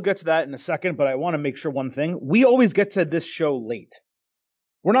 well, I will get to that in a second, but I want to make sure one thing. We always get to this show late.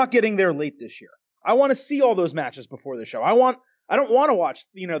 We're not getting there late this year. I want to see all those matches before the show. I don't want to watch,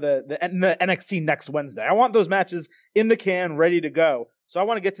 the NXT next Wednesday. I want those matches in the can, ready to go. So I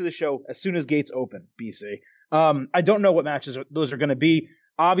want to get to the show as soon as gates open, BC. I don't know what matches those are going to be.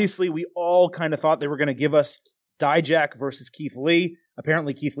 Obviously, we all kind of thought they were going to give us Dijak versus Keith Lee.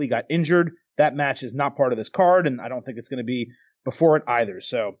 Apparently, Keith Lee got injured. That match is not part of this card, and I don't think it's going to be before it either.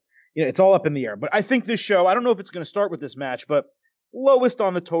 So, it's all up in the air. But I think this show, I don't know if it's going to start with this match, but lowest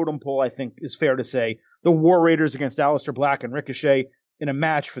on the totem pole, I think, is fair to say. The War Raiders against Aleister Black and Ricochet in a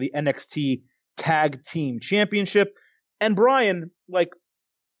match for the NXT Tag Team Championship. And Brian,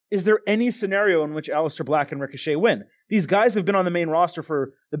 is there any scenario in which Aleister Black and Ricochet win? These guys have been on the main roster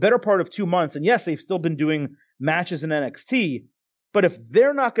for the better part of 2 months, and yes, they've still been doing matches in NXT, but if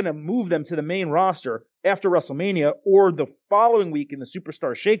they're not going to move them to the main roster after WrestleMania or the following week in the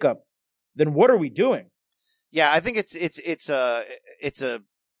Superstar Shakeup, then what are we doing? Yeah, I think it's a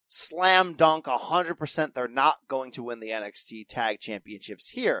slam dunk 100%. They're not going to win the NXT Tag Championships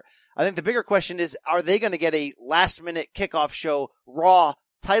here. I think the bigger question is, are they going to get a last minute kickoff show Raw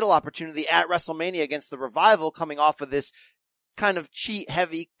title opportunity at WrestleMania against the Revival, coming off of this kind of cheat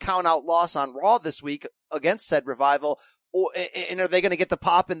heavy count out loss on Raw this week against said Revival? And are they going to get the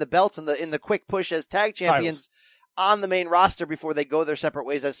pop in the belts in the quick push as tag champions on the main roster before they go their separate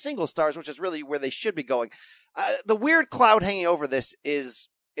ways as single stars, which is really where they should be going? The weird cloud hanging over this is,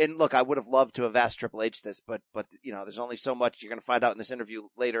 and look, I would have loved to have asked Triple H this, but there's only so much you're going to find out in this interview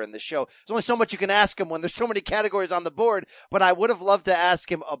later in the show. There's only so much you can ask him when there's so many categories on the board, but I would have loved to ask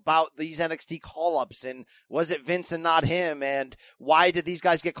him about these NXT call-ups, and was it Vince and not him, and why did these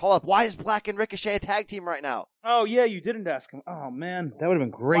guys get called up? Why is Black and Ricochet a tag team right now? Oh, yeah, you didn't ask him. Oh, man, that would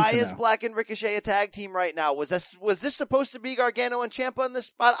have been great. Why is Black and Ricochet a tag team right now? Was this supposed to be Gargano and Ciampa in this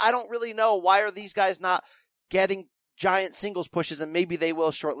spot? I don't really know. Why are these guys not getting giant singles pushes, and maybe they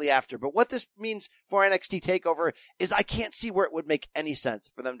will shortly after? But what this means for NXT TakeOver is I can't see where it would make any sense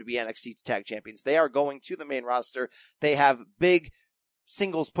for them to be NXT Tag Champions. They are going to the main roster. They have big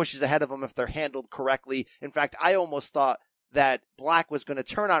singles pushes ahead of them if they're handled correctly. In fact, I almost thought that Black was going to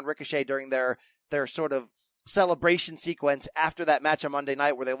turn on Ricochet during their sort of celebration sequence after that match on Monday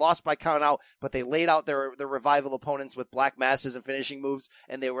night where they lost by count out, but they laid out their Revival opponents with black masses and finishing moves,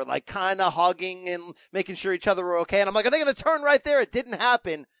 and they were like kind of hugging and making sure each other were okay. And I'm like, are they going to turn right there? It didn't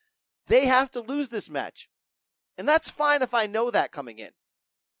happen. They have to lose this match. And that's fine if I know that coming in.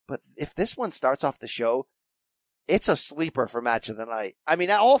 But if this one starts off the show, it's a sleeper for match of the night. I mean,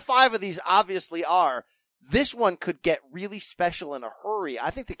 all 5 of these obviously are. This one could get really special in a hurry.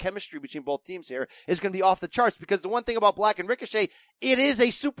 I think the chemistry between both teams here is going to be off the charts because the one thing about Black and Ricochet, it is a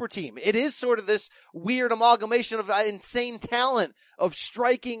super team. It is sort of this weird amalgamation of insane talent, of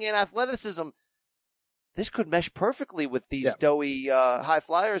striking and athleticism. This could mesh perfectly with these doughy high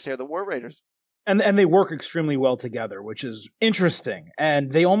flyers here, the War Raiders. And they work extremely well together, which is interesting.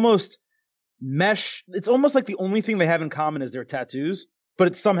 And they almost mesh. It's almost like the only thing they have in common is their tattoos, but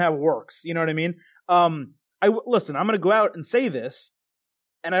it somehow works. You know what I mean? Listen, I'm going to go out and say this,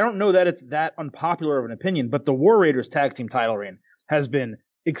 and I don't know that it's that unpopular of an opinion, but the War Raiders tag team title reign has been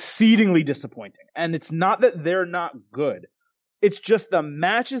exceedingly disappointing. And it's not that they're not good. It's just the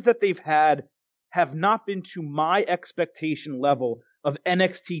matches that they've had have not been to my expectation level of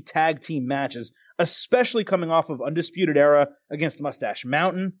NXT tag team matches, especially coming off of Undisputed Era against Mustache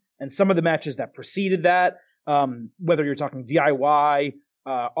Mountain and some of the matches that preceded that, whether you're talking DIY,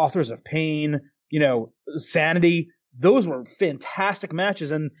 Authors of Pain, Sanity. Those were fantastic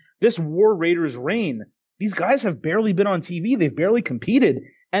matches. And this War Raiders reign, these guys have barely been on TV. They've barely competed.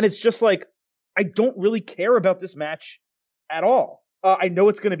 And it's just like, I don't really care about this match at all. I know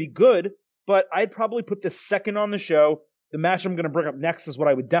it's going to be good, but I'd probably put this second on the show. The match I'm going to bring up next is what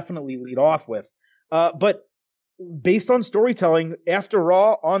I would definitely lead off with. But based on storytelling, after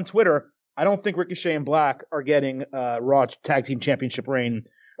Raw on Twitter, I don't think Ricochet and Black are getting Raw Tag Team Championship reign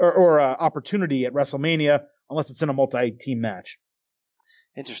or opportunity at WrestleMania unless it's in a multi-team match.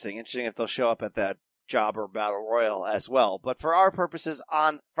 Interesting if they'll show up at that Jobber Battle Royal as well. But for our purposes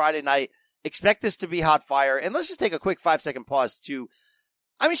on Friday night, expect this to be hot fire. And let's just take a quick 5-second pause to,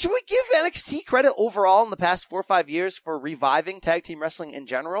 should we give NXT credit overall in the past 4 or 5 years for reviving tag team wrestling in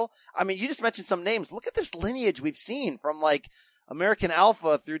general? You just mentioned some names. Look at this lineage we've seen from like American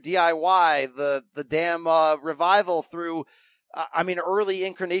Alpha through DIY, the damn Revival through, early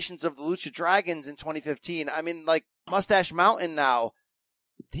incarnations of the Lucha Dragons in 2015. Like Mustache Mountain now.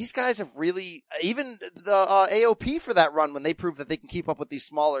 These guys have really, even the AOP for that run when they prove that they can keep up with these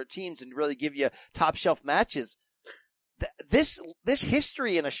smaller teams and really give you top shelf matches. This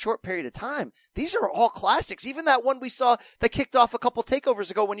history in a short period of time, these are all classics. Even that one we saw that kicked off a couple takeovers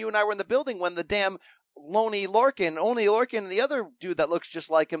ago when you and I were in the building when the damn Oney Lorcan and the other dude that looks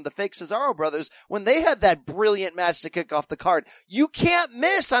just like him, the fake Cesaro brothers, when they had that brilliant match to kick off the card. You can't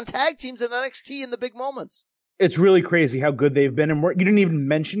miss on tag teams in NXT in the big moments. It's really crazy how good they've been. And you didn't even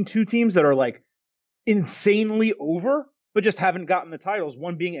mention 2 teams that are like insanely over, but just haven't gotten the titles.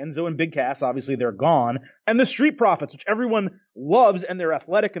 One being Enzo and Big Cass. Obviously they're gone. And the Street Profits, which everyone loves, and they're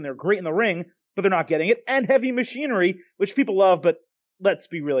athletic and they're great in the ring, but they're not getting it. And Heavy Machinery, which people love, but let's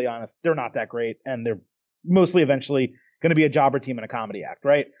be really honest, they're not that great. And they're mostly eventually going to be a jobber team and a comedy act,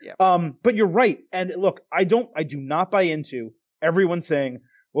 right? Yeah. But you're right. And look, I do not buy into everyone saying,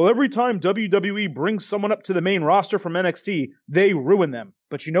 well, every time WWE brings someone up to the main roster from NXT, they ruin them.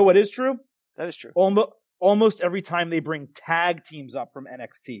 But you know what is true? That is true. Almost every time they bring tag teams up from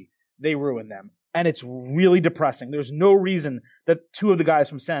NXT, they ruin them. And it's really depressing. There's no reason that 2 of the guys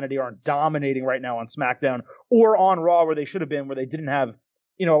from Sanity aren't dominating right now on SmackDown or on Raw where they should have been, where they didn't have,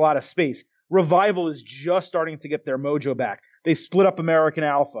 a lot of space. Revival is just starting to get their mojo back. They split up American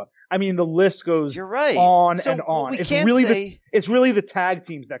Alpha. The list goes You're right. on so and on. It's really the tag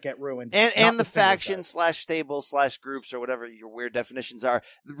teams that get ruined. And the faction / stable / groups or whatever your weird definitions are.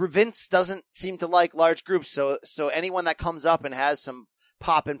 Vince doesn't seem to like large groups. So anyone that comes up and has some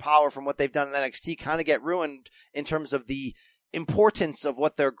pop and power from what they've done in NXT kind of get ruined in terms of the importance of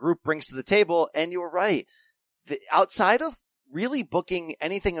what their group brings to the table. And you're right. Outside of really booking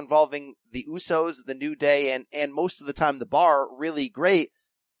anything involving the Usos, the New Day, and most of the time the Bar really great,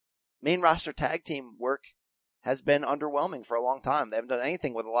 main roster tag team work has been underwhelming for a long time. They haven't done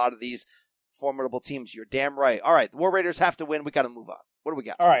anything with a lot of these formidable teams. You're damn right. All right, the War Raiders have to win. We got to move on. What do we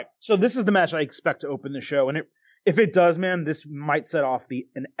got? All right, so this is the match I expect to open the show, and if it does, man, this might set off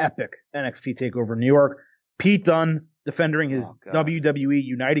an epic NXT takeover in New York. Pete Dunne defending his WWE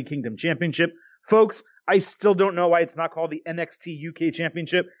United Kingdom Championship. Folks, I still don't know why it's not called the NXT UK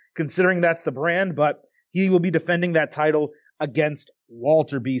Championship, considering that's the brand, but he will be defending that title against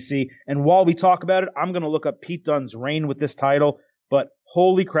Walter BC. And while we talk about it, I'm going to look up Pete Dunne's reign with this title, but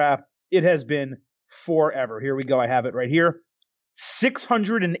holy crap, it has been forever. Here we go. I have it right here.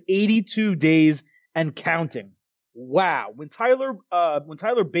 682 days and counting. Wow. When Tyler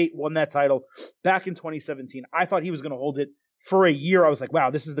Bate won that title back in 2017, I thought he was going to hold it for a year. I was like,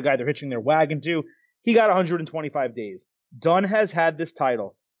 wow, this is the guy they're hitching their wagon to. He got 125 days. Dunn has had this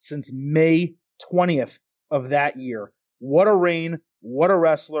title since May 20th of that year. What a reign. What a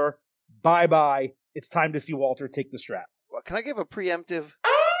wrestler. Bye-bye. It's time to see Walter take the strap. Well, can I give a preemptive?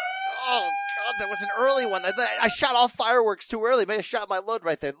 Oh, God, that was an early one. I shot off fireworks too early. Maybe I shot my load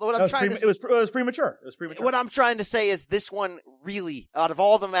right there. It was premature. What I'm trying to say is this one really, out of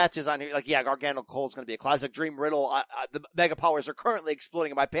all the matches on here, like, yeah, Gargano Cole's going to be a classic. Dream Riddle, the Mega Powers are currently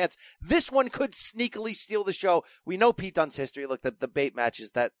exploding in my pants. This one could sneakily steal the show. We know Pete Dunne's history. Look, the Bate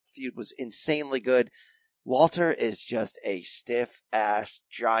matches, that feud was insanely good. Walter is just a stiff-ass,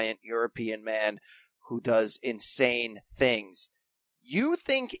 giant European man who does insane things. You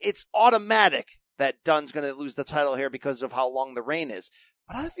think it's automatic that Dunne's going to lose the title here because of how long the reign is.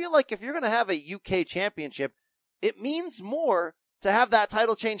 But I feel like if you're going to have a UK championship, it means more to have that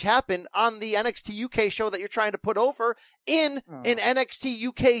title change happen on the NXT UK show that you're trying to put over in an NXT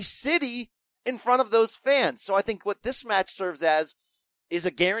UK city in front of those fans. So I think what this match serves as is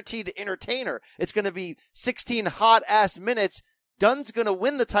a guaranteed entertainer. It's going to be 16 hot-ass minutes. Dunn's going to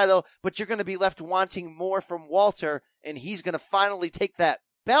win the title, but you're going to be left wanting more from Walter, and he's going to finally take that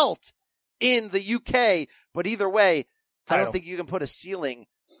belt in the UK. But either way, I don't think you can put a ceiling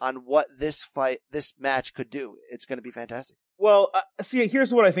on what this match could do. It's going to be fantastic. Well, see,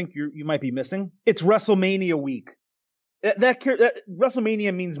 here's what I think you might be missing. It's WrestleMania week. That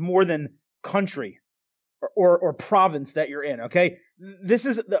WrestleMania means more than country or province that you're in, okay? This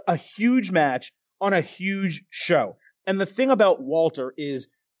is a huge match on a huge show. And the thing about Walter is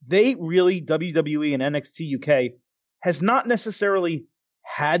they really, WWE and NXT UK, has not necessarily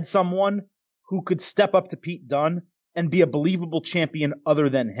had someone who could step up to Pete Dunne and be a believable champion other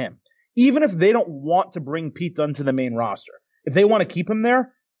than him. Even if they don't want to bring Pete Dunne to the main roster, if they want to keep him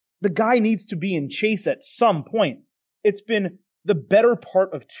there, the guy needs to be in chase at some point. It's been the better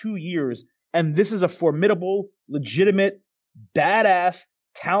part of 2 years, and this is a formidable, legitimate, badass,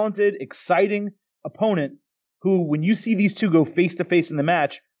 talented, exciting opponent who, when you see these two go face-to-face in the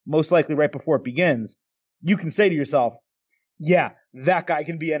match, most likely right before it begins, you can say to yourself, yeah, that guy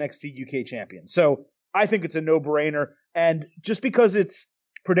can be NXT UK champion. So I think it's a no-brainer. And just because it's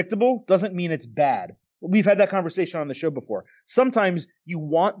predictable doesn't mean it's bad. We've had that conversation on the show before. Sometimes you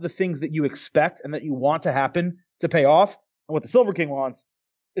want the things that you expect and that you want to happen to pay off. And what the Silver King wants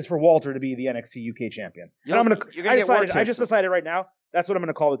is for Walter to be the NXT UK champion. I just decided right now, that's what I'm going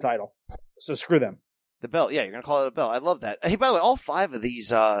to call the title. So screw them. The belt, yeah, you're going to call it a belt. I love that. Hey, by the way, all 5 of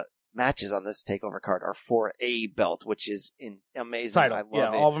these matches on this TakeOver card are for a belt, which is amazing. Title. I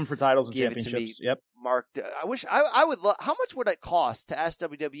love it. All of them for titles and Give championships. It to me, yep. Mark, I wish I would love. How much would it cost to ask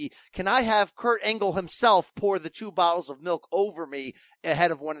WWE? Can I have Kurt Angle himself pour the 2 bottles of milk over me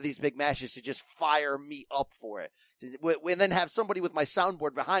ahead of one of these big matches to just fire me up for it, and then have somebody with my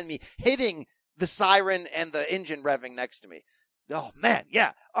soundboard behind me hitting the siren and the engine revving next to me? Oh, man,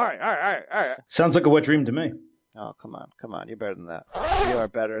 yeah. All right. Sounds like a wet dream to me. Oh, come on. You're better than that. You are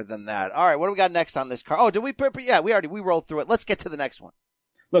better than that. All right, what do we got next on this card? Oh, did we? Yeah, we rolled through it. Let's get to the next one.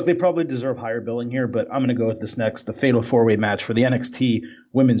 Look, they probably deserve higher billing here, but I'm going to go with this next, the Fatal 4-Way match for the NXT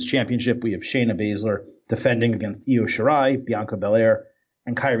Women's Championship. We have Shayna Baszler defending against Io Shirai, Bianca Belair,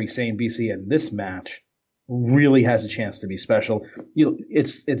 and Kairi Sane, BC, and this match really has a chance to be special.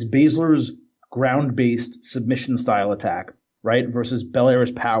 It's Baszler's ground-based submission-style attack, right, versus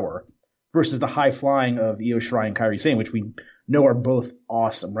Belair's power, versus the high flying of Io Shirai and Kairi Sane, which we know are both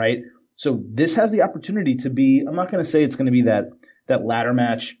awesome, right? So this has the opportunity to be, I'm not going to say it's going to be that ladder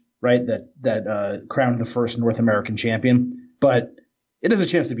match, right, that crowned the first North American champion, but it has a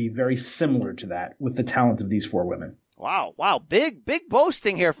chance to be very similar to that with the talent of these 4 women. Wow. Big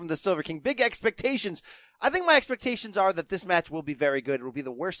boasting here from the Silver King. Big expectations. I think my expectations are that this match will be very good. It will be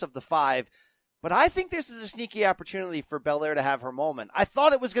the worst of the 5. But I think this is a sneaky opportunity for Belair to have her moment. I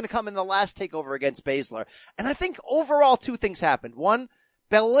thought it was going to come in the last TakeOver against Baszler. And I think overall 2 things happened. One,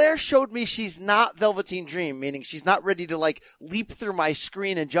 Belair showed me she's not Velveteen Dream, meaning she's not ready to leap through my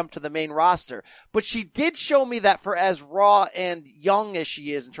screen and jump to the main roster. But she did show me that for as raw and young as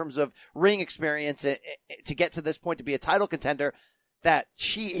she is in terms of ring experience to get to this point to be a title contender, that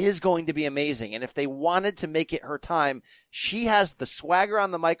she is going to be amazing. And if they wanted to make it her time, she has the swagger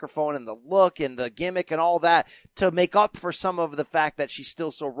on the microphone and the look and the gimmick and all that to make up for some of the fact that she's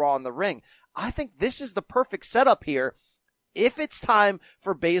still so raw in the ring. I think this is the perfect setup here. If it's time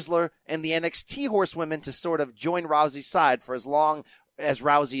for Baszler and the NXT horsewomen to sort of join Rousey's side for as long as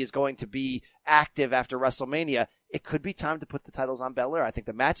Rousey is going to be active after WrestleMania, it could be time to put the titles on Belair. I think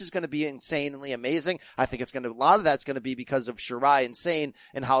the match is going to be insanely amazing. I think a lot of that's going to be because of Shirai and Sane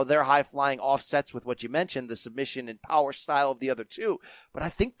and how their high flying offsets with what you mentioned, the submission and power style of the other two. But I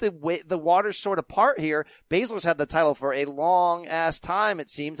think the waters sort of part here. Baszler's had the title for a long ass time, it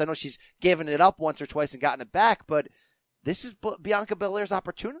seems. I know she's given it up once or twice and gotten it back, but this is Bianca Belair's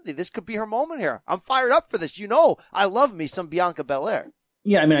opportunity. This could be her moment here. I'm fired up for this. I love me some Bianca Belair.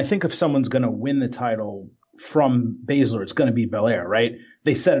 Yeah, I mean, I think if someone's going to win the title from Baszler, it's going to be Belair, right?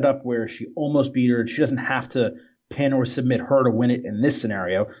 They set it up where she almost beat her. She doesn't have to pin or submit her to win it in this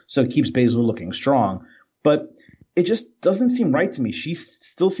scenario, so it keeps Baszler looking strong. But it just doesn't seem right to me. She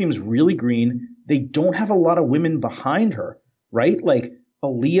still seems really green. They don't have a lot of women behind her, right? Like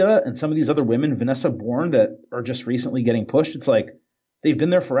Aaliyah and some of these other women, Vanessa Bourne, that are just recently getting pushed. It's like they've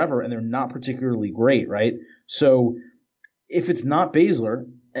been there forever, and they're not particularly great, right? So if it's not Baszler,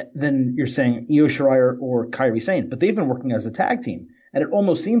 then you're saying Io Shirai or Kairi Sane, but they've been working as a tag team. And it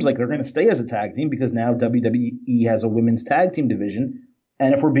almost seems like they're going to stay as a tag team because now WWE has a women's tag team division.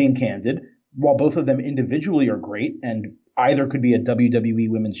 And if we're being candid, while both of them individually are great and either could be a WWE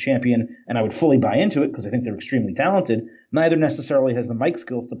women's champion, and I would fully buy into it because I think they're extremely talented, neither necessarily has the mic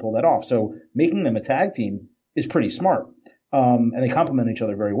skills to pull that off. So making them a tag team is pretty smart. And they complement each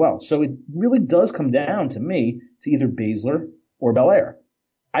other very well. So it really does come down to me to either Baszler or Belair.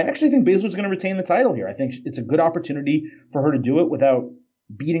 I actually think Baszler's going to retain the title here. I think it's a good opportunity for her to do it without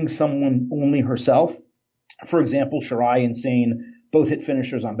beating someone only herself. For example, Shirai and Sane both hit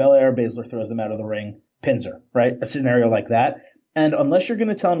finishers on Belair. Baszler throws them out of the ring, pins her, right? A scenario like that. And unless you're going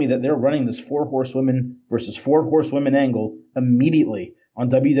to tell me that they're running this 4 horsewomen versus 4 horsewomen angle immediately on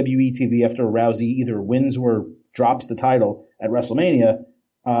WWE TV after Rousey either wins or drops the title at WrestleMania,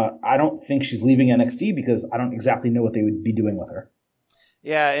 I don't think she's leaving NXT because I don't exactly know what they would be doing with her.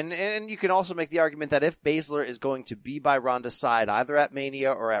 Yeah, and you can also make the argument that if Baszler is going to be by Ronda's side, either at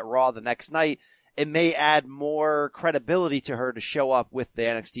Mania or at Raw the next night, it may add more credibility to her to show up with the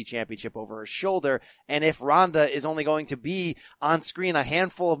NXT Championship over her shoulder. And if Ronda is only going to be on screen a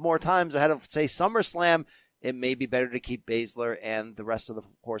handful of more times ahead of, say, SummerSlam, it may be better to keep Baszler and the rest of the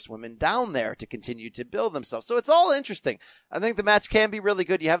horsewomen down there to continue to build themselves. So it's all interesting. I think the match can be really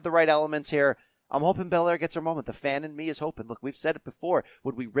good. You have the right elements here. I'm hoping Belair gets her moment. The fan in me is hoping. Look, we've said it before.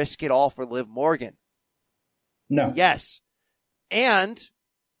 Would we risk it all for Liv Morgan? No. Yes. And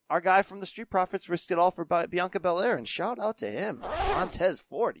our guy from the Street Profits risked it all for Bianca Belair, and shout out to him. Montez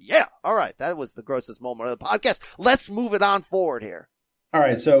Ford. Yeah. All right. That was the grossest moment of the podcast. Let's move it on forward here. All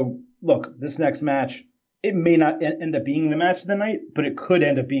right. So, look, this next match, it may not end up being the match of the night, but it could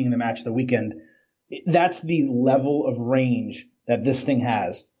end up being the match of the weekend. That's the level of range that this thing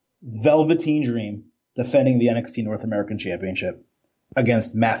has. Velveteen Dream defending the NXT North American Championship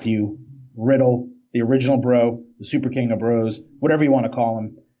against Matthew Riddle, the original bro, the Super King of Bros, whatever you want to call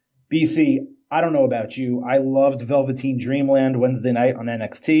him. BC, I don't know about you. I loved Velveteen Dreamland Wednesday night on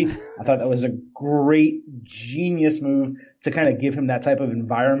NXT. I thought that was a great, genius move to kind of give him that type of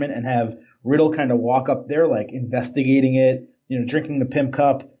environment and have Riddle kind of walk up there, like investigating it, drinking the pimp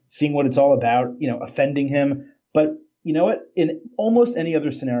cup, seeing what it's all about, offending him. But you know what? In almost any other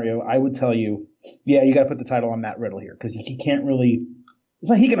scenario, I would tell you, yeah, you got to put the title on Matt Riddle here because he can't really –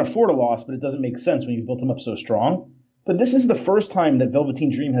 it's not he can afford a loss, but it doesn't make sense when you've built him up so strong. But this is the first time that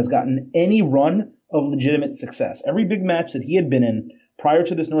Velveteen Dream has gotten any run of legitimate success. Every big match that he had been in prior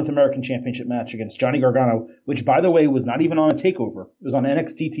to this North American Championship match against Johnny Gargano, which, by the way, was not even on a takeover. It was on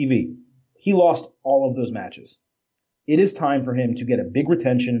NXT TV. He lost all of those matches. It is time for him to get a big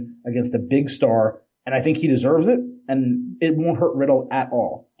retention against a big star, and I think he deserves it, and it won't hurt Riddle at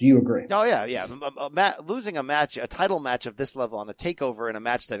all. Do you agree? Oh, yeah. Losing a title match of this level on a takeover in a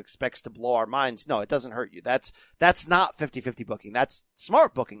match that expects to blow our minds, no, it doesn't hurt you. That's not 50-50 booking. That's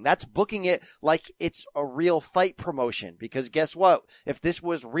smart booking. That's booking it like it's a real fight promotion. Because guess what? If this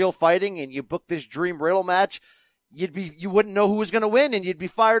was real fighting and you booked this Dream Riddle match, you wouldn't know who was going to win, and you'd be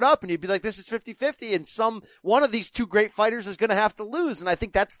fired up, and you'd be like, this is 50-50, and one of these two great fighters is going to have to lose. And I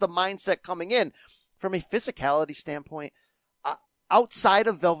think that's the mindset coming in. From a physicality standpoint, outside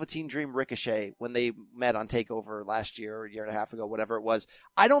of Velveteen Dream Ricochet, when they met on TakeOver last year or a year and a half ago, whatever it was,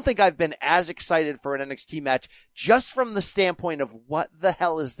 I don't think I've been as excited for an NXT match just from the standpoint of what the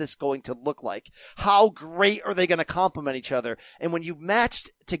hell is this going to look like? How great are they going to complement each other? And when you matched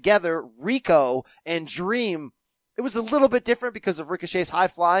together Rico and Dream, it was a little bit different because of Ricochet's high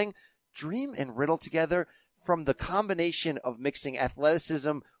flying. Dream and Riddle together, from the combination of mixing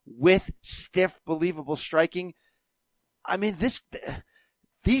athleticism with stiff, believable striking. I mean,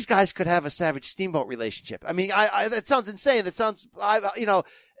 these guys could have a Savage Steamboat relationship. I mean, that sounds insane. That sounds,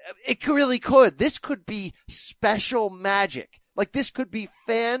 it really could. This could be special magic. Like, this could be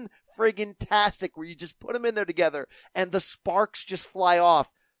fan-friggin-tastic where you just put them in there together and the sparks just fly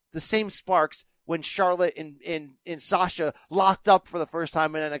off. The same sparks when Charlotte and Sasha locked up for the first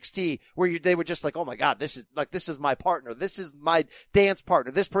time in NXT, where they were just like, oh my God, this is my partner. This is my dance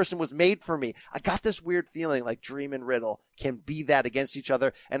partner. This person was made for me. I got this weird feeling like Dream and Riddle can be that against each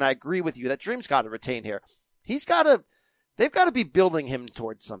other. And I agree with you that Dream's got to retain here. They've got to be building him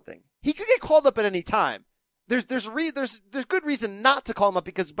towards something. He could get called up at any time. There's good reason not to call him up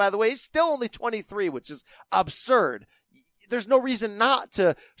because, by the way, he's still only 23, which is absurd. There's no reason not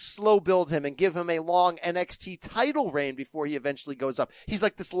to slow build him and give him a long NXT title reign before he eventually goes up. He's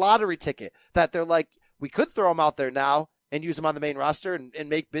like this lottery ticket that they're like, we could throw him out there now and use him on the main roster and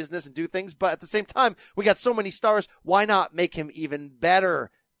make business and do things. But at the same time, we got so many stars. Why not make him even better?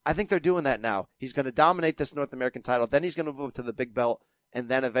 I think they're doing that now. He's going to dominate this North American title. Then he's going to move up to the big belt. And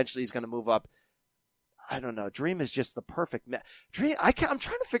then eventually he's going to move up. I don't know. Dream is just the perfect Dream. I'm trying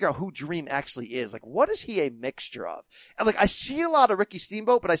to figure out who Dream actually is. Like, what is he a mixture of? And like, I see a lot of Ricky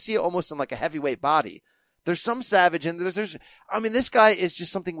Steamboat, but I see it almost in like a heavyweight body. There's some Savage and this guy is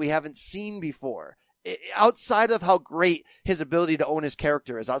just something we haven't seen before. Outside of how great his ability to own his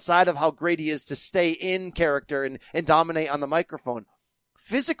character is, outside of how great he is to stay in character and dominate on the microphone,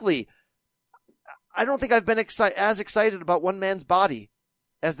 physically, I don't think I've been as excited about one man's body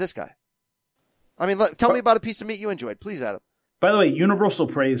as this guy. I mean, look, tell me about a piece of meat you enjoyed. Please, Adam. By the way, universal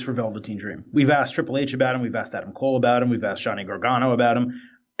praise for Velveteen Dream. We've asked Triple H about him. We've asked Adam Cole about him. We've asked Johnny Gargano about him.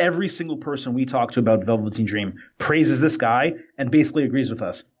 Every single person we talk to about Velveteen Dream praises this guy and basically agrees with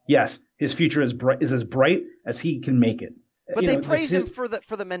us. Yes, his future is as bright as he can make it. But they praise him for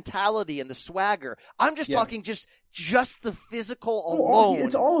the mentality and the swagger. I'm just talking just the physical alone.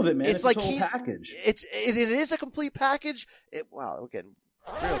 It's all of it, man. It's like a whole package. It is a complete package. Wow, we're getting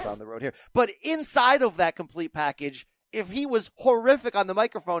real down the road here. But inside of that complete package, if he was horrific on the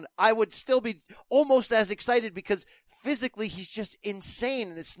microphone, I would still be almost as excited because physically he's just insane.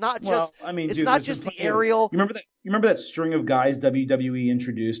 And it's not just the aerial. You remember that string of guys WWE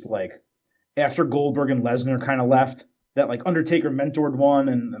introduced like after Goldberg and Lesnar kind of left? That like Undertaker mentored one,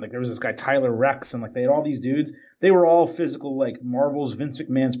 and like there was this guy Tyler Rex, and like they had all these dudes. They were all physical, like Marvel's Vince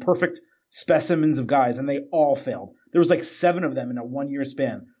McMahon's perfect specimens of guys, and they all failed. There was like 7 of them in a 1-year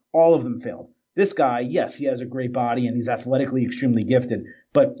span. All of them failed. This guy, yes, he has a great body and he's athletically extremely gifted,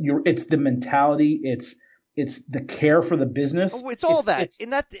 but it's the mentality, it's the care for the business. Oh, it's all that.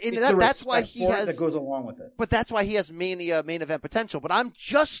 That's why he has that goes along with it. But that's why he has Mania main event potential. But I'm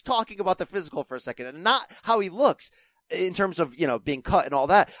just talking about the physical for a second and not how he looks. In terms of, being cut and all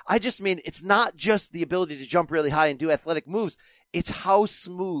that. I just mean it's not just the ability to jump really high and do athletic moves. It's how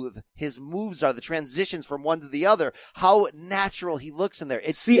smooth his moves are, the transitions from one to the other, how natural he looks in there.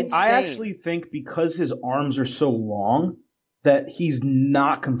 It's insane. I actually think because his arms are so long that he's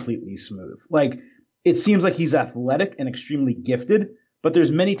not completely smooth. Like, it seems like he's athletic and extremely gifted, but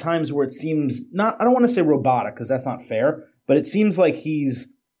there's many times where it seems I don't want to say robotic because that's not fair, but it seems like he's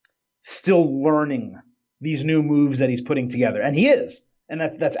still learning these new moves that he's putting together. And he is. And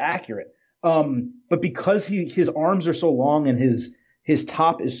that's accurate. But because his arms are so long and his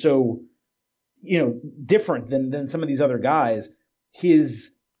top is so, different than some of these other guys,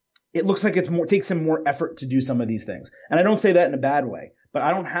 it looks like it takes him more effort to do some of these things. And I don't say that in a bad way, but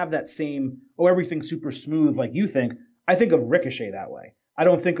I don't have that same, everything's super smooth like you think. I think of Ricochet that way. I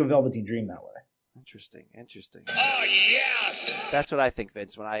don't think of Velveteen Dream that way. Interesting. Oh, yes! That's what I think,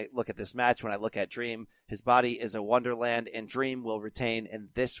 Vince, when I look at this match, when I look at Dream. His body is a wonderland, and Dream will retain in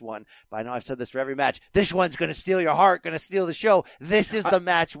this one. But I know I've said this for every match. This one's going to steal your heart, going to steal the show. This is the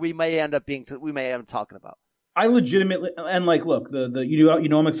match we may end up talking about. I legitimately, and like, look,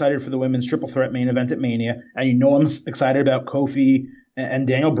 I'm excited for the women's triple threat main event at Mania, and I'm excited about Kofi and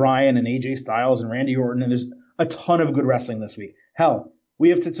Daniel Bryan and AJ Styles and Randy Orton, and there's a ton of good wrestling this week. Hell, we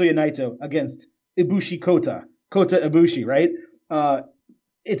have Tetsuya Naito against Ibushi Kota Ibushi, right?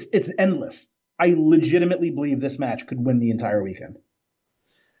 It's endless. I legitimately believe this match could win the entire weekend.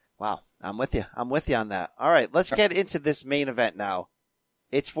 Wow. I'm with you on that. All right. Let's get into this main event now.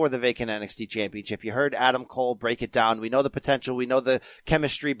 It's for the vacant NXT championship. You heard Adam Cole break it down. We know the potential. We know the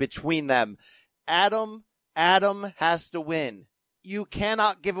chemistry between them. Adam has to win. You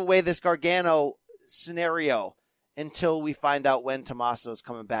cannot give away this Gargano scenario until we find out when Tommaso's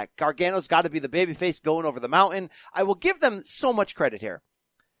coming back. Gargano's got to be the babyface going over the mountain. I will give them so much credit here.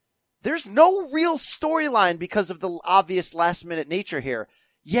 There's no real storyline because of the obvious last-minute nature here.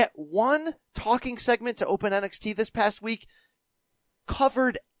 Yet one talking segment to open NXT this past week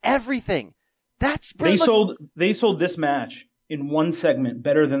covered everything. That's they sold this match in one segment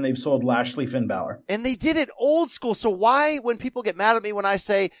better than they've sold Lashley Finn Balor. And they did it old school. So why, when people get mad at me when I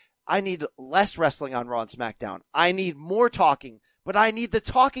say I need less wrestling on Raw and SmackDown, I need more talking, but I need the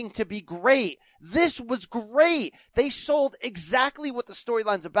talking to be great. This was great. They sold exactly what the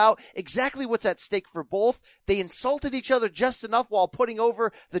storyline's about, exactly what's at stake for both. They insulted each other just enough while putting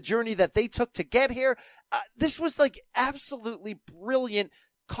over the journey that they took to get here. This was like absolutely brilliant.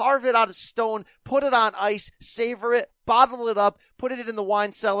 Carve it out of stone, put it on ice, savor it, bottle it up, put it in the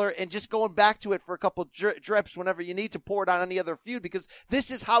wine cellar, and just going back to it for a couple drips whenever you need to pour it on any other feud, because this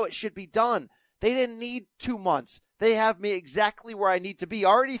is how it should be done. They didn't need 2 months. They have me exactly where I need to be.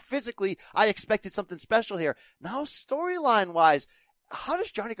 Already physically, I expected something special here. Now, storyline-wise, how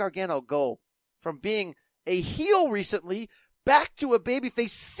does Johnny Gargano go from being a heel recently back to a babyface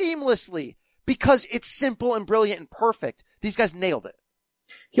seamlessly? Because it's simple and brilliant and perfect. These guys nailed it.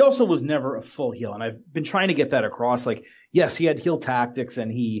 He also was never a full heel, and I've been trying to get that across. Like, yes, he had heel tactics, and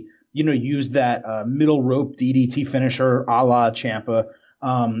he, used that middle rope DDT finisher a la Ciampa,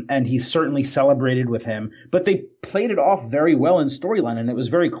 and he certainly celebrated with him. But they played it off very well in storyline, and it was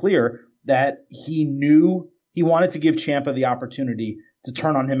very clear that he knew he wanted to give Ciampa the opportunity to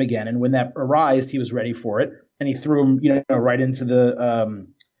turn on him again. And when that arose, he was ready for it, and he threw him, right into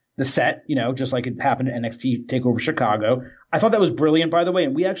the set, just like it happened at NXT TakeOver Chicago. I thought that was brilliant, by the way,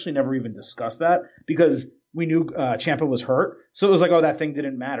 and we actually never even discussed that because we knew Ciampa was hurt. So it was like, oh, that thing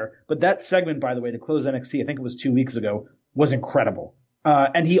didn't matter. But that segment, by the way, to close NXT, I think it was 2 weeks ago, was incredible.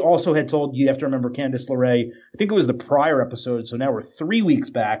 And he also had told, you have to remember, Candice LeRae, I think it was the prior episode, so now we're 3 weeks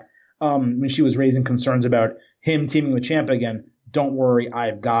back, when she was raising concerns about him teaming with Ciampa again. Don't worry,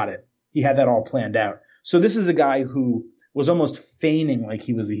 I've got it. He had that all planned out. So this is a guy who was almost feigning like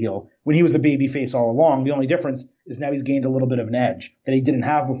he was a heel when he was a babyface all along. The only difference is now he's gained a little bit of an edge that he didn't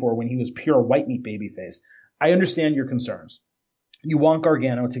have before when he was pure white meat babyface. I understand your concerns. You want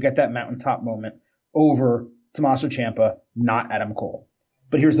Gargano to get that mountaintop moment over Tommaso Ciampa, not Adam Cole.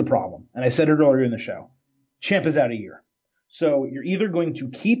 But here's the problem, and I said it earlier in the show. Ciampa's out a year. So you're either going to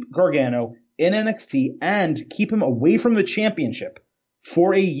keep Gargano in NXT and keep him away from the championship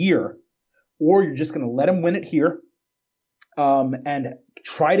for a year, or you're just going to let him win it here, and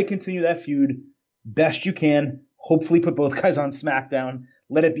try to continue that feud best you can. Hopefully put both guys on SmackDown.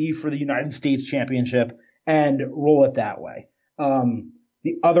 Let it be for the United States Championship and roll it that way.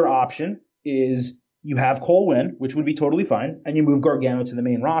 The other option is you have Cole win, which would be totally fine, and you move Gargano to the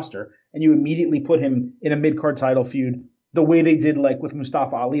main roster, and you immediately put him in a mid-card title feud the way they did like with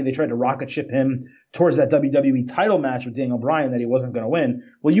Mustafa Ali. They tried to rocket ship him towards that WWE title match with Daniel Bryan that he wasn't going to win.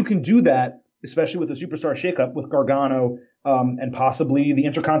 Well, you can do that, especially with the Superstar Shakeup with Gargano and possibly the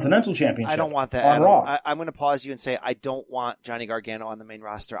Intercontinental Championship. I don't want that. On Raw. I'm going to pause you and say I don't want Johnny Gargano on the main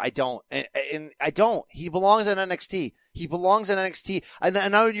roster. I don't. And I don't. He belongs in NXT. And I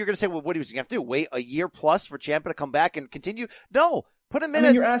know you're going to say, well, what was he going to have to do? Wait a year plus for Ciampa to come back and continue? No. Put him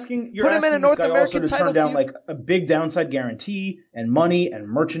in. You're asking a North American to title turn down feud. like a big downside guarantee and money and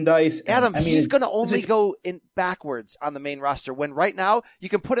merchandise. Adam, he's going to only go in backwards on the main roster. When right now you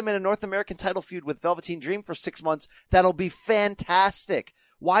can put him in a North American title feud with Velveteen Dream for 6 months. That'll be fantastic.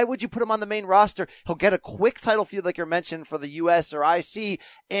 Why would you put him on the main roster? He'll get a quick title feud like you're mentioning for the US or IC,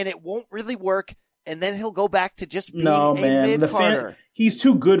 and it won't really work. And then he'll go back to just being a mid-carder. He's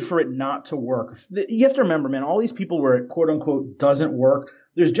too good for it not to work. You have to remember, man, all these people where it quote-unquote doesn't work,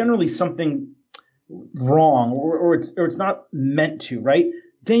 there's generally something wrong or it's not meant to, right?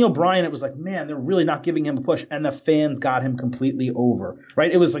 Daniel Bryan, it was like, man, they're really not giving him a push, and the fans got him completely over,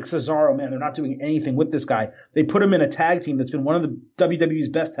 right? It was like Cesaro, man, they're not doing anything with this guy. They put him in a tag team that's been one of the WWE's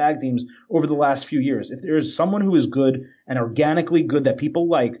best tag teams over the last few years. If there's someone who is good and organically good that people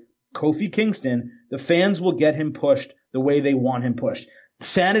like, Kofi Kingston, the fans will get him pushed the way they want him pushed.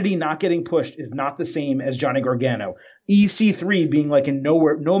 Sanity not getting pushed is not the same as Johnny Gargano. EC3 being like in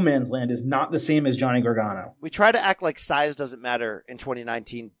no man's land is not the same as Johnny Gargano. We try to act like size doesn't matter in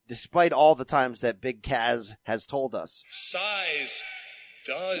 2019, despite all the times that Big Kaz has told us. Size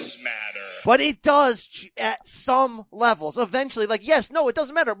does matter. But it does at some levels. Eventually, it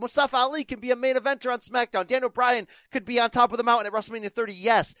doesn't matter. Mustafa Ali can be a main eventer on SmackDown. Daniel Bryan could be on top of the mountain at WrestleMania 30.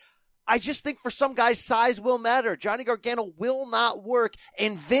 Yes. I just think for some guys, size will matter. Johnny Gargano will not work,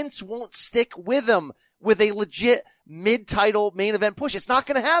 and Vince won't stick with him with a legit mid-title main event push. It's not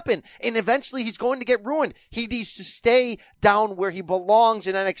going to happen, and eventually he's going to get ruined. He needs to stay down where he belongs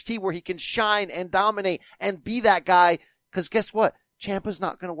in NXT, where he can shine and dominate and be that guy, because guess what? Ciampa's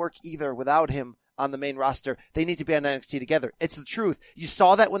not going to work either without him on the main roster. They need to be on NXT together. It's the truth. You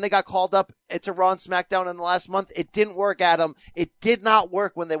saw that when they got called up to Raw and SmackDown in the last month. It didn't work, Adam. It did not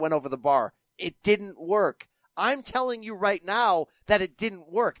work when they went over the bar. It didn't work. I'm telling you right now that it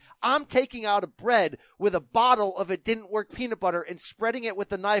didn't work. I'm taking out a bread with a bottle of it didn't work peanut butter and spreading it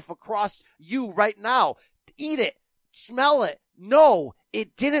with a knife across you right now. Eat it. Smell it. No,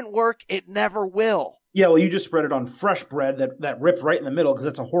 it didn't work. It never will. Yeah, well, you just spread it on fresh bread that ripped right in the middle because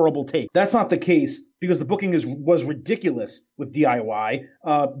that's a horrible take. That's not the case because the booking was ridiculous with DIY,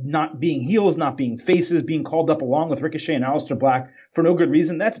 not being heels, not being faces, being called up along with Ricochet and Aleister Black for no good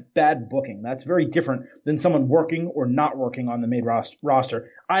reason. That's bad booking. That's very different than someone working or not working on the main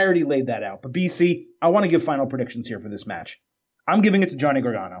roster. I already laid that out. But BC, I want to give final predictions here for this match. I'm giving it to Johnny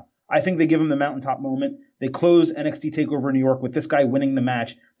Gargano. I think they give him the mountaintop moment. They close NXT TakeOver New York with this guy winning the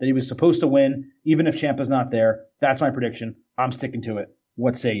match that he was supposed to win, even if Ciampa's not there. That's my prediction. I'm sticking to it.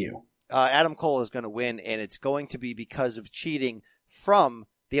 What say you? Adam Cole is going to win, and it's going to be because of cheating from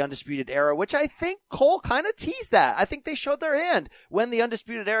the Undisputed Era, which I think Cole kind of teased that. I think they showed their hand when the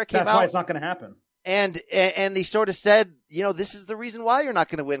Undisputed Era came out. That's why it's not going to happen. And they sort of said, this is the reason why you're not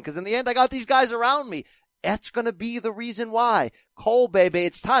going to win, because in the end, I got these guys around me. That's going to be the reason why. Cole, baby,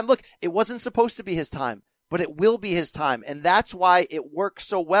 it's time. Look, it wasn't supposed to be his time, but it will be his time. And that's why it works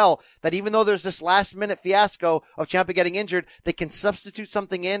so well that even though there's this last minute fiasco of Ciampa getting injured, they can substitute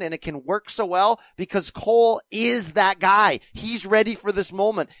something in and it can work so well because Cole is that guy. He's ready for this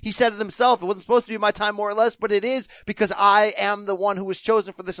moment. He said it himself. It wasn't supposed to be my time more or less, but it is because I am the one who was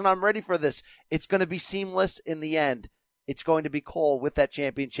chosen for this and I'm ready for this. It's going to be seamless in the end. It's going to be Cole with that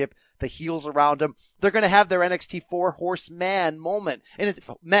championship, the heels around him. They're going to have their NXT 4-horseman moment. And it's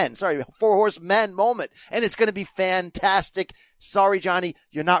 4-horsemen moment. And it's going to be fantastic. Sorry, Johnny,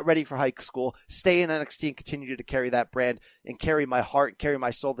 you're not ready for high school. Stay in NXT and continue to carry that brand and carry my heart and carry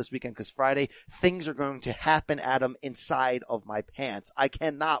my soul this weekend because Friday, things are going to happen, Adam, inside of my pants. I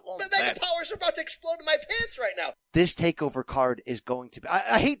cannot. The mega powers are about to explode in my pants right now. This takeover card is going to be,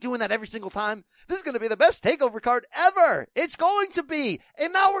 I hate doing that every single time. This is going to be the best takeover card ever. It's going to be.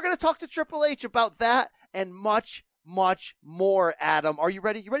 And now we're going to talk to Triple H about that and much, much more, Adam. Are you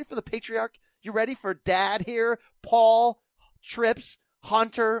ready? You ready for the patriarch? You ready for Dad here? Paul, Trips,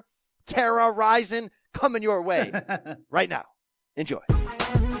 Hunter, Tara, Ryzen, coming your way right now. Enjoy.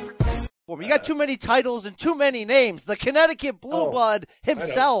 You got too many titles and too many names. The Connecticut Blue Blood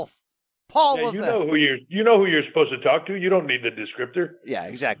himself. Paul Levesque. You know who you're supposed to talk to. You don't need the descriptor. Yeah,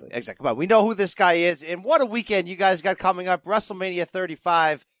 exactly. Come on. We know who this guy is. And what a weekend you guys got coming up. WrestleMania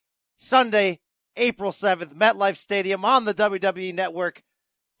 35, Sunday, April 7th, MetLife Stadium on the WWE Network.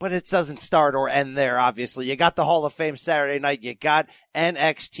 But it doesn't start or end there, obviously. You got the Hall of Fame Saturday night. You got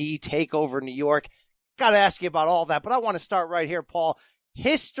NXT TakeOver New York. Got to ask you about all that. But I want to start right here, Paul.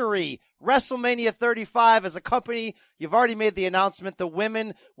 History, WrestleMania 35 as a company. You've already made the announcement. The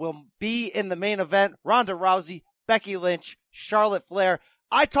women will be in the main event. Ronda Rousey, Becky Lynch, Charlotte Flair.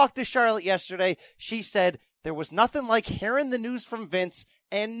 I talked to Charlotte yesterday. She said there was nothing like hearing the news from Vince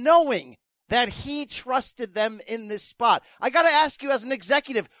and knowing that he trusted them in this spot. I got to ask you as an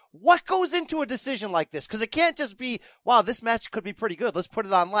executive, what goes into a decision like this? Because it can't just be, wow, this match could be pretty good. Let's put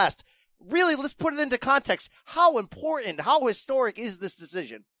it on last. Really, let's put it into context. How important, how historic is this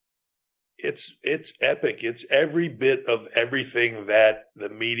decision? It's epic. It's every bit of everything that the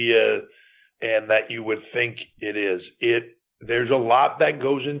media and that you would think it is. There's a lot that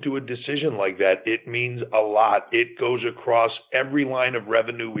goes into a decision like that. It means a lot. It goes across every line of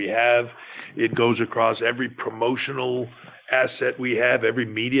revenue we have. It goes across every promotional asset we have, every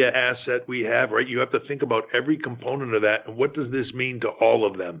media asset we have, right? You have to think about every component of that. And what does this mean to all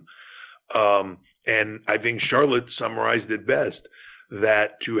of them? And I think Charlotte summarized it best,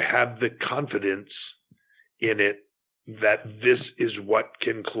 that to have the confidence in it, that this is what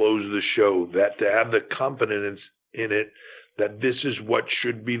can close the show, that to have the confidence in it, that this is what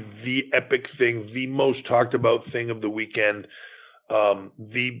should be the epic thing, the most talked about thing of the weekend,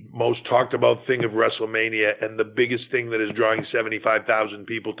 the most talked about thing of WrestleMania, and the biggest thing that is drawing 75,000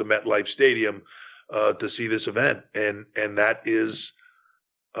 people to MetLife Stadium to see this event. And that is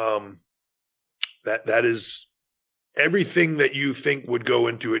that is everything that you think would go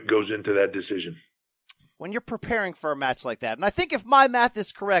into it goes into that decision. When you're preparing for a match like that, and I think if my math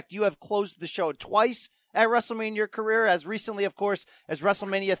is correct, you have closed the show twice at WrestleMania in your career, as recently, of course, as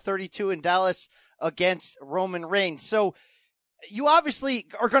WrestleMania 32 in Dallas against Roman Reigns. So you obviously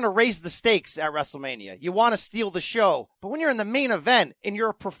are going to raise the stakes at WrestleMania. You want to steal the show. But when you're in the main event and you're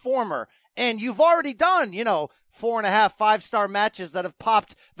a performer and you've already done, 4.5, 5-star matches that have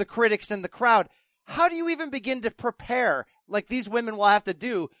popped the critics and the crowd, how do you even begin to prepare like these women will have to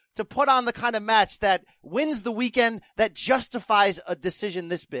do to put on the kind of match that wins the weekend, that justifies a decision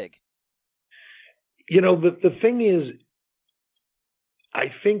this big? The thing is, I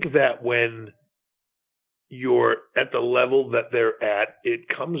think that when you're at the level that they're at, it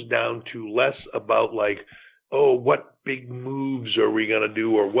comes down to less about like, oh, what big moves are we going to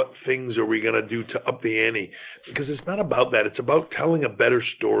do, or what things are we going to do to up the ante? Because it's not about that. It's about telling a better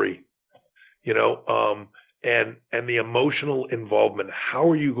story, and the emotional involvement. How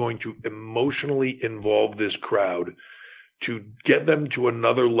are you going to emotionally involve this crowd to get them to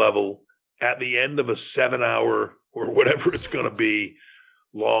another level at the end of a 7-hour or whatever it's going to be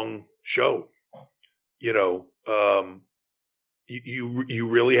long show? You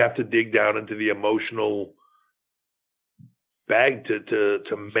really have to dig down into the emotional bag to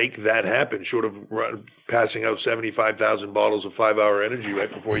make that happen, short of passing out 75,000 bottles of 5-hour energy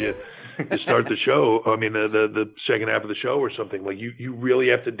right before you start the show. I mean, the second half of the show or something. Like you really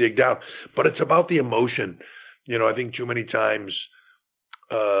have to dig down, but it's about the emotion. I think too many times,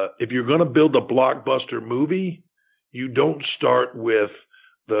 if you're going to build a blockbuster movie, you don't start with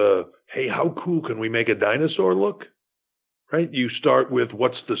hey, how cool can we make a dinosaur look? Right? You start with,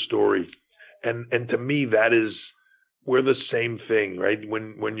 what's the story? And to me, we're the same thing, right?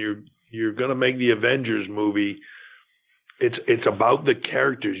 When you're going to make the Avengers movie, it's about the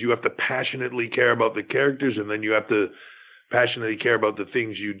characters. You have to passionately care about the characters, and then you have to passionately care about the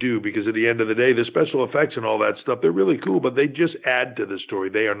things you do, because at the end of the day, the special effects and all that stuff, they're really cool, but they just add to the story.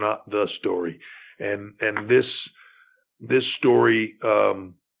 They are not the story. And this story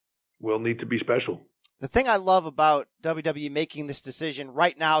will need to be special. The thing I love about WWE making this decision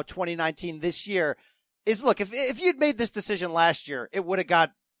right now, 2019, this year, is, look, if you'd made this decision last year, it would have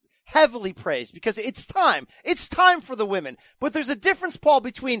got heavily praised because it's time. It's time for the women. But there's a difference, Paul,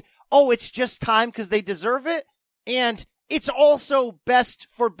 between, it's just time because they deserve it, and it's also best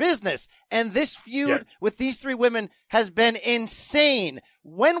for business. And this feud with these three women has been insane.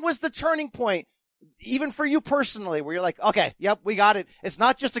 When was the turning point, even for you personally, where you're like, okay, yep, we got it. It's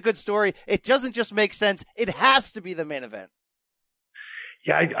not just a good story. It doesn't just make sense. It has to be the main event.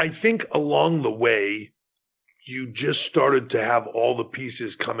 Yeah, I think along the way, you just started to have all the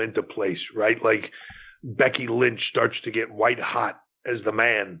pieces come into place, right? Like Becky Lynch starts to get white hot as the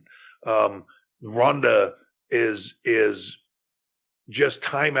man. Ronda is just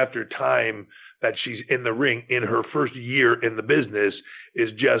time after time that she's in the ring in her first year in the business is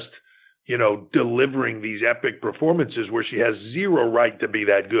just, delivering these epic performances where she has zero right to be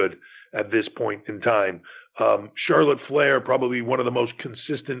that good at this point in time. Charlotte Flair, probably one of the most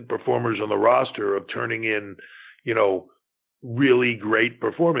consistent performers on the roster of turning in, really great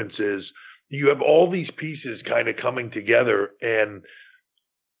performances. You have all these pieces kind of coming together, and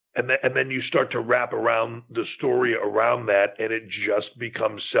then you start to wrap around the story around that, and it just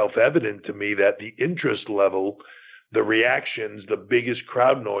becomes self-evident to me that the interest level, the reactions, the biggest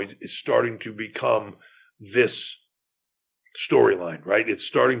crowd noise is starting to become this storyline, right? It's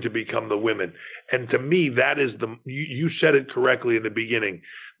starting to become the women. And to me, that is you said it correctly in the beginning.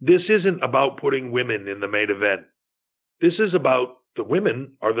 This isn't about putting women in the main event. This is about the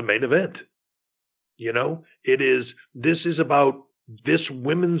women are the main event. This is about this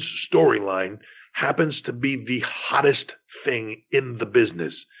women's storyline happens to be the hottest thing in the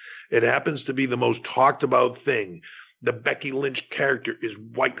business. It happens to be the most talked about thing. The Becky Lynch character is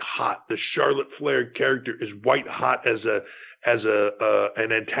white hot. The Charlotte Flair character is white hot as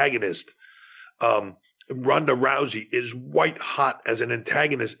an antagonist. Ronda Rousey is white hot as an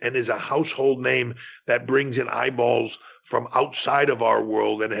antagonist and is a household name that brings in eyeballs from outside of our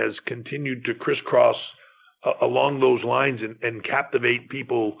world and has continued to crisscross along those lines and captivate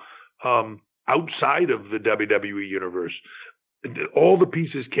people outside of the WWE universe. All the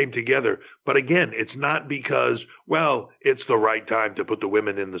pieces came together. But again, it's not because, it's the right time to put the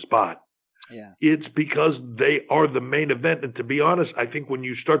women in the spot. Yeah. It's because they are the main event. And to be honest, I think when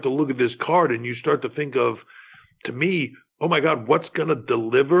you start to look at this card and you start to think of, to me, oh my God, what's going to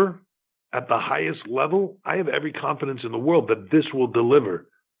deliver at the highest level? I have every confidence in the world that this will deliver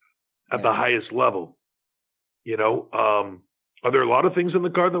at the highest level. Are there a lot of things in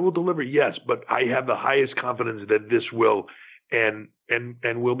the card that will deliver? Yes, but I have the highest confidence that this will and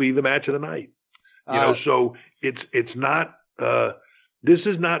will be the match of the night. So it's not this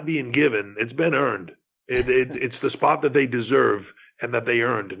is not being given. It's been earned. It's the spot that they deserve and that they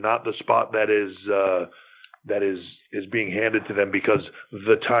earned, not the spot that is being handed to them because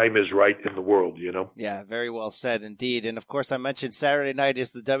the time is right in the world, Yeah, very well said indeed. And of course, I mentioned Saturday night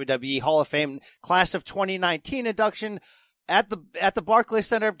is the WWE Hall of Fame Class of 2019 induction. at the Barclays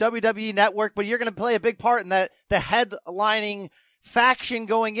Center of WWE Network, but you're going to play a big part in that. The headlining faction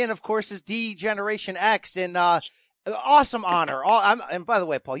going in, of course, is D-Generation X, and awesome honor. And by the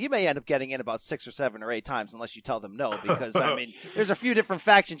way, Paul, you may end up getting in about 6 or 7 or 8 times unless you tell them no, because I mean, there's a few different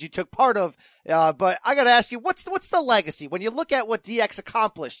factions you took part of. But I got to ask you, what's the legacy when you look at what DX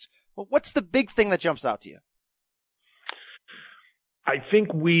accomplished? What's the big thing that jumps out to you? I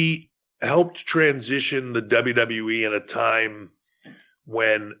think we helped transition the WWE in a time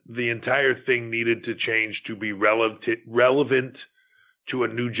when the entire thing needed to change to be relevant to a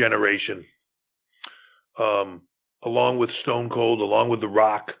new generation. Along with Stone Cold, along with The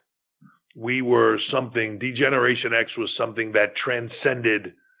Rock, we were something. D-Generation X was something that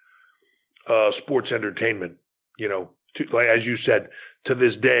transcended sports entertainment. You know, like as you said, to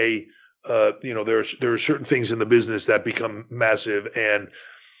this day, you know, there are certain things in the business that become massive, and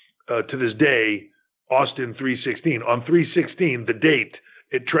to this day, Austin 316 on 316, the date,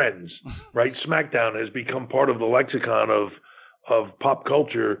 it trends, right? SmackDown has become part of the lexicon of pop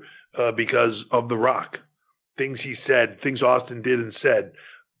culture because of The Rock. Things he said, things Austin did and said,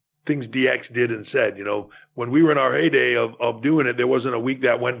 things DX did and said. You know, when we were in our heyday of doing it, there wasn't a week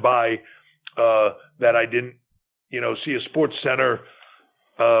that went by that I didn't, you know, see a sports center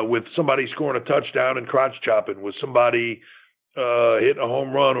with somebody scoring a touchdown and crotch chopping, with somebody hitting a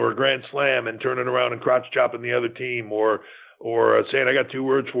home run or a grand slam and turning around and crotch chopping the other team, or saying, I got 2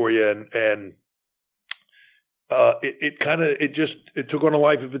 words for you. And it took on a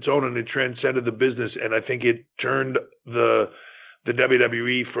life of its own, and it transcended the business. And I think it turned the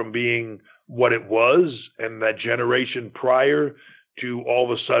WWE from being what it was and that generation prior to all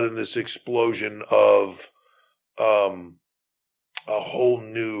of a sudden this explosion of a whole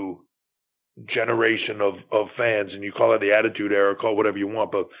new generation of fans. And you call it the Attitude Era, call it whatever you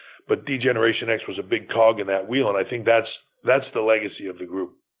want, but D-Generation X was a big cog in that wheel, and I think that's the legacy of the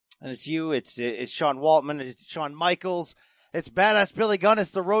group. And it's you, it's Sean Waltman, it's Shawn Michaels, it's Badass Billy Gunn, it's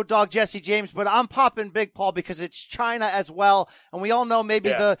the Road Dogg Jesse James, but I'm popping big, Paul, because it's Chyna as well, and we all know maybe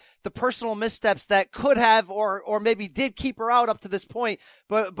the personal missteps that could have or maybe did keep her out up to this point,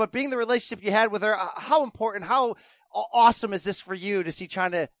 but being the relationship you had with her, how important, how awesome is this for you to see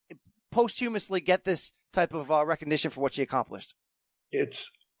Chyna posthumously get this type of recognition for what she accomplished? It's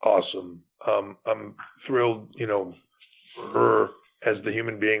awesome. I'm thrilled, you know, for her as the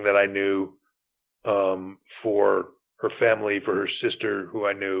human being that I knew, for her family, for her sister who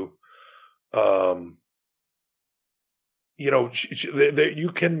I knew. You know, you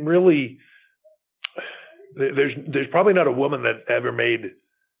can really, there's probably not a woman that ever made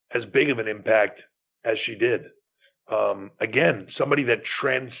as big of an impact as she did. Again, somebody that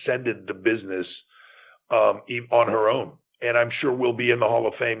transcended the business on her own. And I'm sure will be in the Hall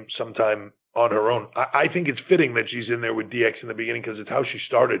of Fame sometime on her own. I think it's fitting that she's in there with DX in the beginning because it's how she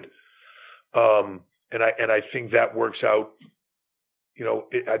started. And I think that works out, you know,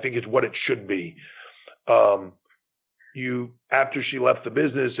 I think it's what it should be. After she left the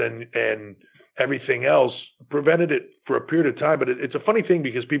business and everything else, prevented it for a period of time. But it's a funny thing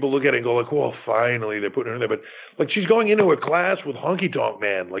because people look at it and go like, well, finally they're putting her in there. But like, she's going into a class with Honky Tonk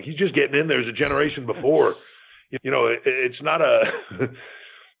Man. Like, he's just getting in there as a generation before. You know, it's not a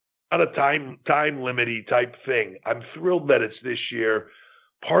time limity type thing. I'm thrilled that it's this year,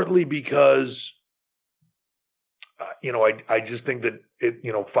 partly because, you know, I just think that it,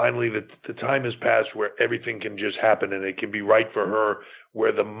 you know, finally the time has passed where everything can just happen and it can be right for her,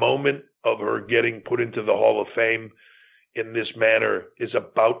 where the moment of her getting put into the Hall of Fame in this manner is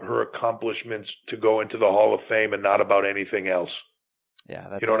about her accomplishments to go into the Hall of Fame and not about anything else. Yeah.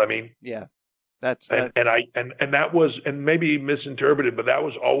 That's you know what I mean? Yeah. And that was, and maybe misinterpreted, but that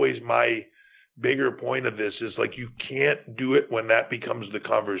was always my bigger point of this is like, you can't do it when that becomes the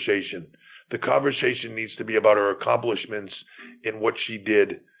conversation. The conversation needs to be about her accomplishments in what she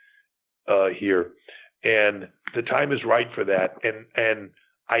did here. And the time is right for that. And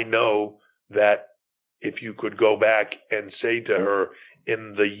I know that if you could go back and say to her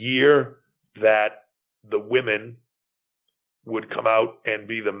in the year that the women would come out and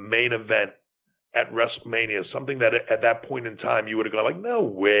be the main event at WrestleMania, something that at that point in time you would have gone like, no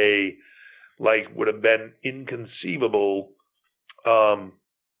way, like would have been inconceivable. And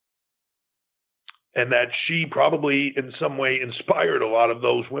that she probably in some way inspired a lot of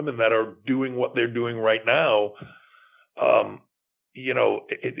those women that are doing what they're doing right now. You know,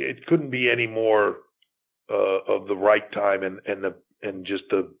 it couldn't be any more of the right time and just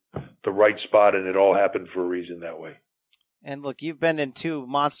the right spot, and it all happened for a reason that way. And look, you've been in 2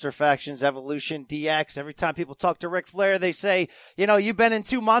 monster factions, Evolution, DX. Every time people talk to Ric Flair, they say, you've been in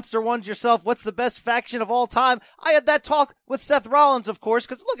 2 monster ones yourself. What's the best faction of all time? I had that talk with Seth Rollins, of course,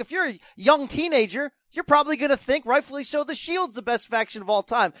 because look, if you're a young teenager, you're probably going to think, rightfully so, the Shield's the best faction of all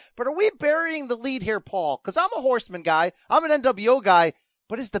time. But are we burying the lead here, Paul? Because I'm a Horseman guy. I'm an NWO guy.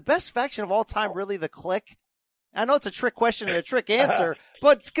 But is the best faction of all time really the Clique? I know it's a trick question and a trick answer,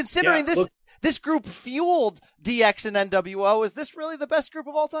 but considering this group fueled DX and NWO, is this really the best group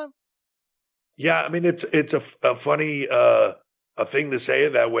of all time? Yeah, I mean, it's a funny a thing to say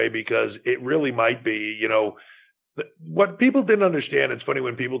it that way, because it really might be. What people didn't understand, it's funny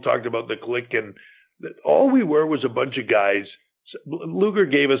when people talked about the Clique, and all we were was a bunch of guys. Luger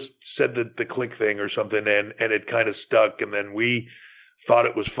said the Clique thing or something, and it kind of stuck, and then we thought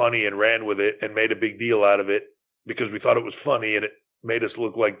it was funny and ran with it and made a big deal out of it because we thought it was funny, and it made us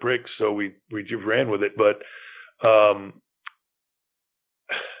look like bricks, so we just ran with it. But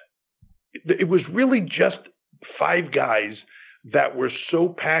it was really just 5 guys that were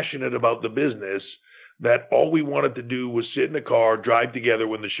so passionate about the business that all we wanted to do was sit in the car, drive together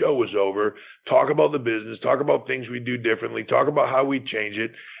when the show was over, talk about the business, talk about things we do differently, talk about how we change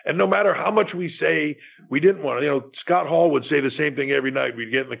it. And no matter how much we say we didn't want to, Scott Hall would say the same thing every night.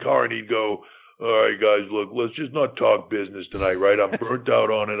 We'd get in the car and he'd go, "All right, guys, look, let's just not talk business tonight, right? I'm burnt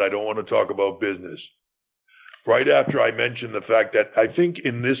out on it. I don't want to talk about business." Right after I mentioned the fact that I think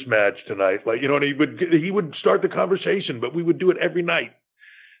in this match tonight, and he would start the conversation, but we would do it every night.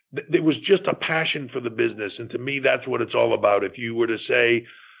 There was just a passion for the business, and to me, that's what it's all about. If you were to say,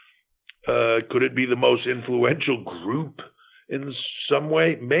 could it be the most influential group in some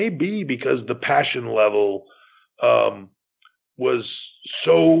way? Maybe, because the passion level was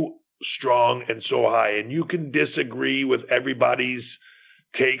so strong and so high, and you can disagree with everybody's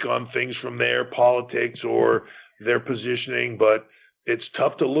take on things from their politics or their positioning, but it's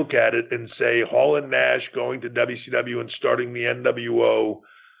tough to look at it and say Hall and Nash going to WCW and starting the NWO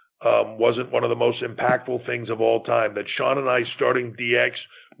wasn't one of the most impactful things of all time. That Sean and I starting DX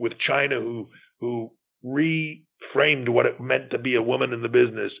with Chyna, who reframed what it meant to be a woman in the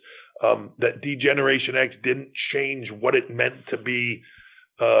business, that D-Generation X didn't change what it meant to be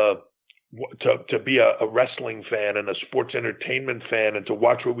to be a wrestling fan and a sports entertainment fan, and to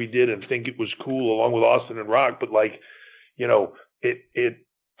watch what we did and think it was cool along with Austin and Rock. But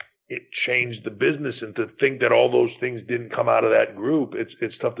it changed the business, and to think that all those things didn't come out of that group,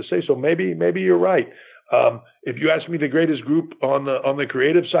 it's tough to say. So maybe you're right. If you ask me the greatest group on the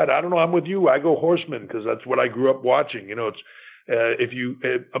creative side, I don't know. I'm with you. I go Horseman because that's what I grew up watching.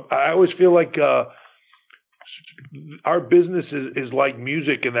 I always feel like our business is like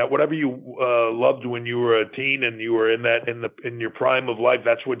music, and that whatever you loved when you were a teen and you were in your prime of life,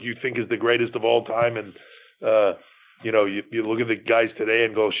 that's what you think is the greatest of all time. And you look at the guys today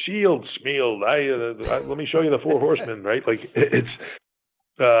and go, Shield, Smeald, let me show you the 4 Horsemen, right? Like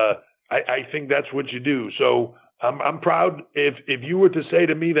I think that's what you do. So I'm proud if you were to say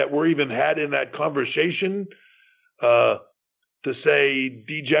to me that we're even had in that conversation, to say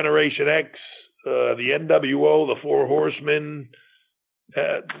D-Generation X, the NWO, the 4 Horsemen,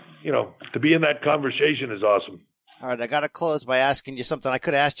 to be in that conversation is awesome. All right, I got to close by asking you something I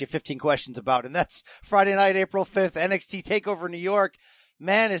could have asked you 15 questions about, and that's Friday night, April 5th, NXT TakeOver New York.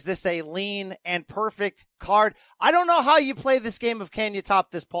 Man, is this a lean and perfect card. I don't know how you play this game of Can You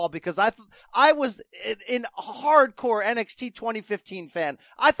Top This, Paul, because I was in hardcore NXT 2015 fan.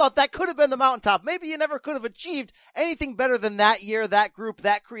 I thought that could have been the mountaintop. Maybe you never could have achieved anything better than that year, that group,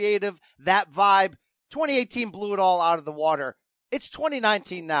 that creative, that vibe. 2018 blew it all out of the water. It's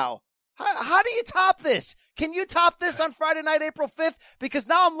 2019 now. How do you top this? Can you top this on Friday night, April 5th? Because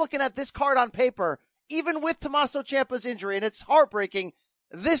now I'm looking at this card on paper, even with Tommaso Ciampa's injury, and it's heartbreaking.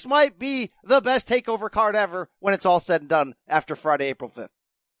 This might be the best TakeOver card ever when it's all said and done after Friday, April 5th.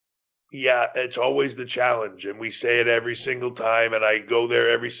 Yeah, it's always the challenge, and we say it every single time, and I go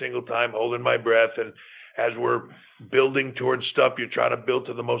there every single time holding my breath. And as we're building towards stuff, you're trying to build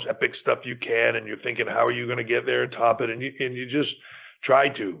to the most epic stuff you can, and you're thinking, how are you going to get there and top it? And you just try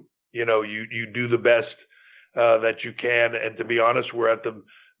to. You do the best that you can, and to be honest, we're at the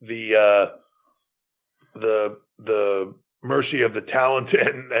mercy of the talent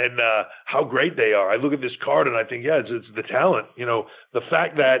and how great they are. I look at this card and I think, yeah, it's the talent. The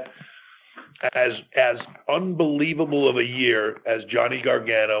fact that as unbelievable of a year as Johnny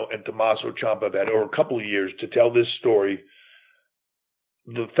Gargano and Tommaso Ciampa have had, or a couple of years to tell this story,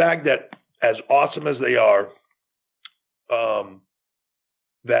 the fact that as awesome as they are,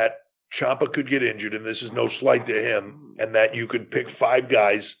 that Ciampa could get injured, and this is no slight to him, and that you could pick 5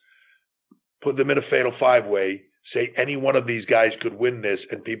 guys, put them in a fatal 5-way, say any one of these guys could win this,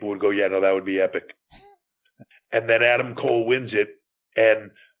 and people would go, yeah, no, that would be epic. And then Adam Cole wins it,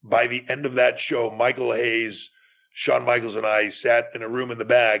 and by the end of that show, Michael Hayes, Shawn Michaels, and I sat in a room in the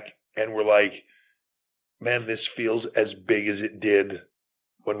back, and we're like, man, this feels as big as it did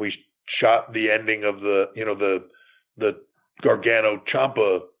when we shot the ending of the Gargano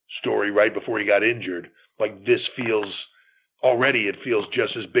Ciampa story right before he got injured. Like, this feels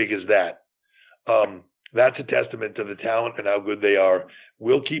just as big as that. That's a testament to the talent and how good they are.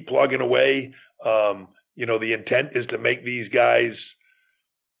 We'll keep plugging away. The intent is to make these guys.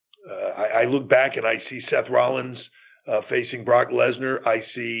 I look back and I see Seth Rollins facing Brock Lesnar. I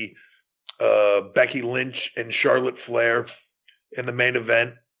see Becky Lynch and Charlotte Flair in the main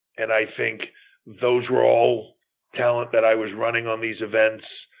event. And I think those were all talent that I was running on these events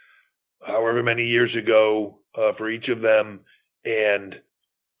however many years ago for each of them. And,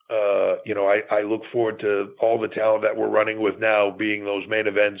 I look forward to all the talent that we're running with now being those main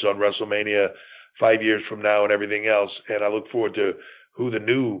events on WrestleMania 5 years from now and everything else. And I look forward to who the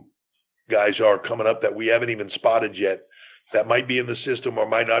new guys are coming up that we haven't even spotted yet, that might be in the system or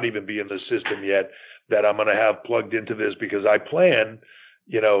might not even be in the system yet, that I'm going to have plugged into this, because I plan,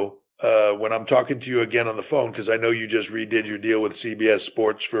 when I'm talking to you again on the phone, because I know you just redid your deal with CBS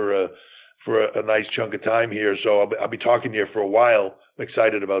Sports for a nice chunk of time here. So I'll be talking to you for a while. I'm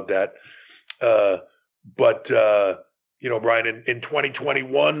excited about that. But Brian, in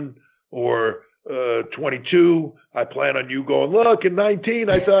 2021 or 22, I plan on you going, look, in 19,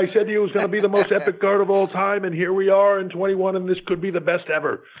 I said to you it was going to be the most epic card of all time, and here we are in 21, and this could be the best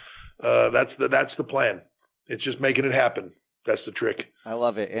ever. That's the plan. It's just making it happen. That's the trick. I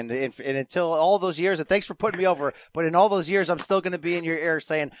love it. And until all those years, and thanks for putting me over, but in all those years, I'm still going to be in your ear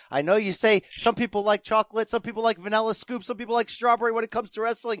saying, I know you say some people like chocolate, some people like vanilla scoop, some people like strawberry when it comes to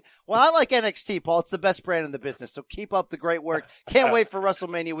wrestling. Well, I like NXT, Paul. It's the best brand in the business. So keep up the great work. Can't wait for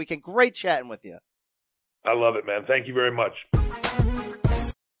WrestleMania weekend. Great chatting with you. I love it, man. Thank you very much.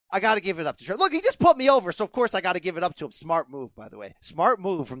 I got to give it up to Trent. Look, he just put me over, so of course I got to give it up to him. Smart move, by the way. Smart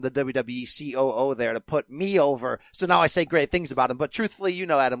move from the WWE COO there to put me over. So now I say great things about him. But truthfully,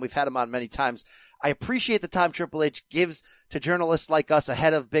 Adam, we've had him on many times. I appreciate the time Triple H gives to journalists like us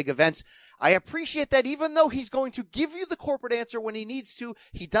ahead of big events. I appreciate that even though he's going to give you the corporate answer when he needs to,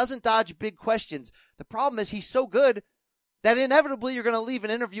 he doesn't dodge big questions. The problem is he's so good that inevitably you're going to leave an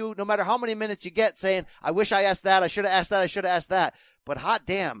interview, no matter how many minutes you get, saying, I wish I asked that, I should have asked that, I should have asked that. But hot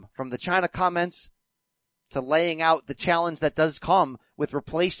damn, from the China comments to laying out the challenge that does come with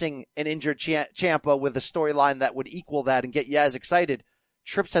replacing an injured Ciampa with a storyline that would equal that and get you as excited,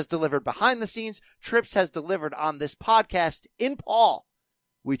 Trips has delivered behind the scenes. Trips has delivered on this podcast. In Paul,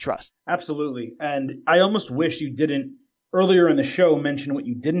 we trust. Absolutely. And I almost wish you didn't, earlier in the show, mention what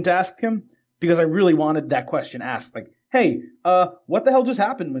you didn't ask him, because I really wanted that question asked. Like, hey, what the hell just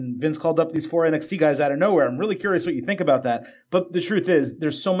happened when Vince called up these 4 NXT guys out of nowhere? I'm really curious what you think about that. But the truth is,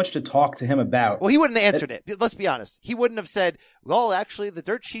 there's so much to talk to him about. Well, he wouldn't have answered it. Let's be honest. He wouldn't have said, well, actually, the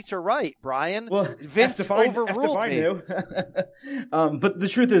dirt sheets are right, Brian. Well, Vince overruled me. But the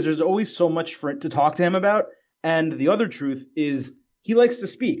truth is, there's always so much for it to talk to him about. And the other truth is, he likes to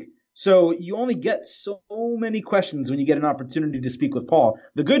speak. So you only get so many questions when you get an opportunity to speak with Paul.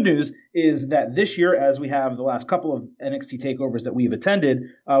 The good news is that this year, as we have the last couple of NXT takeovers that we've attended,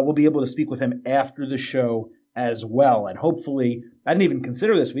 we'll be able to speak with him after the show as well. And hopefully, I didn't even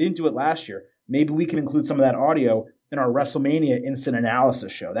consider this. We didn't do it last year. Maybe we can include some of that audio in our WrestleMania instant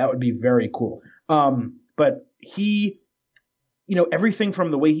analysis show. That would be very cool. But he, everything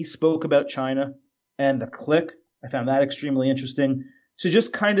from the way he spoke about China and the Click, I found that extremely interesting. So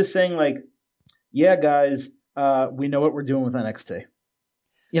just kind of saying like, yeah, guys, we know what we're doing with NXT.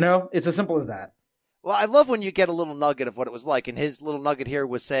 It's as simple as that. Well, I love when you get a little nugget of what it was like. And his little nugget here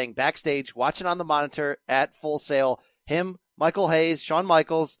was saying backstage, watching on the monitor at Full Sail, him, Michael Hayes, Shawn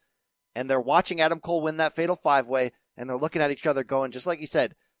Michaels, and they're watching Adam Cole win that fatal 5-way. And they're looking at each other going, just like he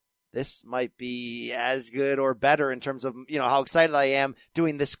said, this might be as good or better in terms of, how excited I am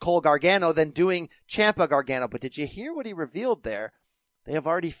doing this Cole Gargano than doing Ciampa Gargano. But did you hear what he revealed there? They have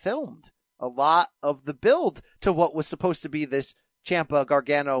already filmed a lot of the build to what was supposed to be this Ciampa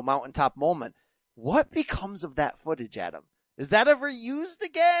Gargano mountaintop moment. What becomes of that footage, Adam? Is that ever used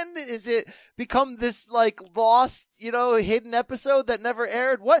again? Is it become this lost, hidden episode that never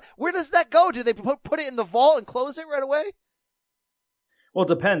aired? Where does that go? Do they put it in the vault and close it right away? Well, it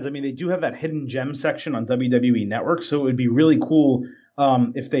depends. I mean, they do have that hidden gem section on WWE Network, so it would be really cool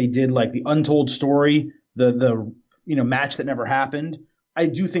if they did the untold story, the match that never happened. I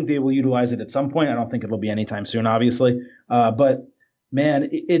do think they will utilize it at some point. I don't think it'll be anytime soon, obviously. But man,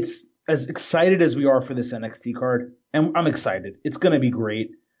 it's as excited as we are for this NXT card, and I'm excited, it's going to be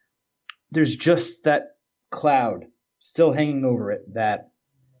great. There's just that cloud still hanging over it, that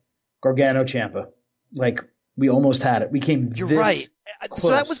Gargano Ciampa. Like, we almost had it. We came You're this right. close. So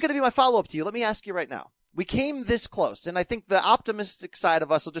that was going to be my follow-up to you. Let me ask you right now. We came this close, and I think the optimistic side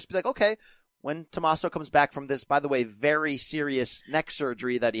of us will just be like, okay, when Tommaso comes back from this, by the way, very serious neck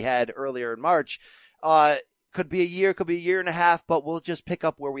surgery that he had earlier in March, could be a year, could be a year and a half, but we'll just pick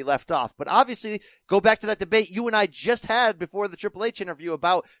up where we left off. But obviously, go back to that debate you and I just had before the Triple H interview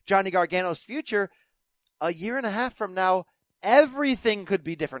about Johnny Gargano's future. A year and a half from now, everything could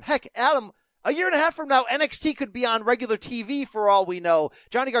be different. Heck, Adam, a year and a half from now, NXT could be on regular TV for all we know.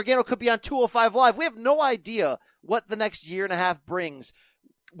 Johnny Gargano could be on 205 Live. We have no idea what the next year and a half brings.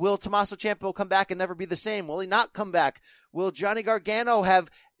 Will Tommaso Ciampa come back and never be the same? Will he not come back? Will Johnny Gargano have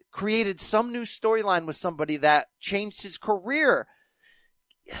created some new storyline with somebody that changed his career?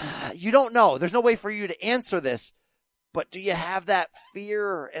 You don't know. There's no way for you to answer this. But do you have that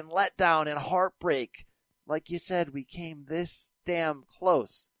fear and letdown and heartbreak? Like you said, we came this damn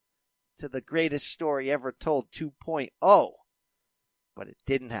close to the greatest story ever told 2.0. But it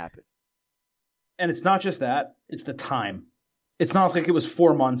didn't happen. And it's not just that. It's the time. It's not like it was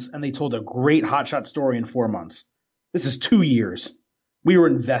 4 months and they told a great hotshot story in 4 months. This is 2 years. We were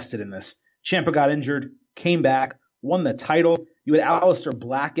invested in this. Ciampa got injured, came back, won the title. You had Aleister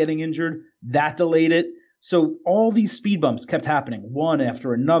Black getting injured. That delayed it. So all these speed bumps kept happening, one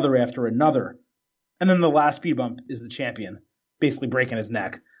after another after another. And then the last speed bump is the champion basically breaking his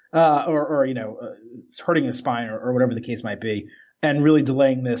neck or hurting his spine or whatever the case might be, and really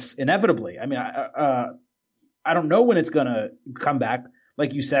delaying this inevitably. I mean, I don't know when it's going to come back.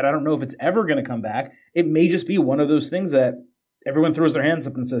 Like you said, I don't know if it's ever going to come back. It may just be one of those things that everyone throws their hands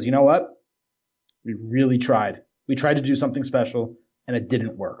up and says, you know what? We really tried. We tried to do something special, and it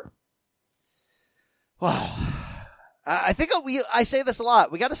didn't work. Wow. I think I say this a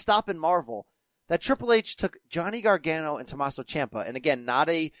lot. We got to stop and marvel that Triple H took Johnny Gargano and Tommaso Ciampa, and again, not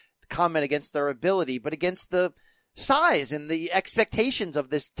a comment against their ability, but against the size and the expectations of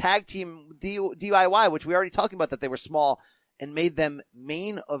this tag team DIY, which we already talked about, that they were small, and made them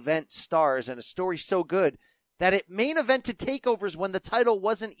main event stars, and a story so good that it main evented takeovers when the title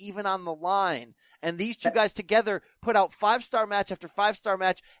wasn't even on the line. And these two guys together put out 5-star match after 5-star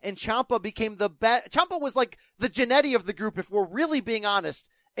match, and Ciampa became the best. Ciampa was like the Jannetty of the group, if we're really being honest.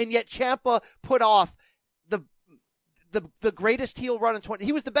 And yet Ciampa put off the greatest heel run in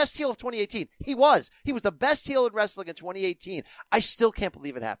he was the best heel of 2018. He was the best heel in wrestling in 2018. I still can't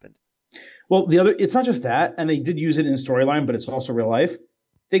believe it happened. Well, it's not just that, and they did use it in storyline, but it's also real life.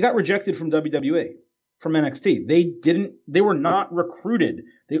 They got rejected from WWE, from NXT. They were not recruited.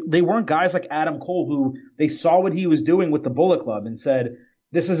 They weren't guys like Adam Cole who they saw what he was doing with the Bullet Club and said,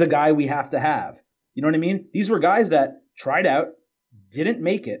 this is a guy we have to have. You know what I mean? These were guys that tried out, didn't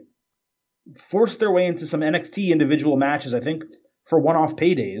make it, forced their way into some NXT individual matches, I think, for one-off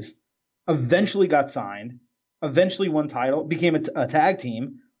paydays, eventually got signed, eventually won title, became a tag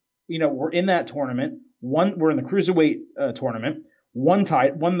team. You know, we're in that tournament. We're in the Cruiserweight tournament. Won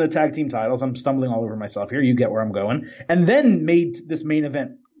the tag team titles. I'm stumbling all over myself here. You get where I'm going. And then made this main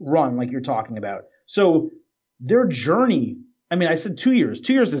event run like you're talking about. So their journey, I mean, I said 2 years.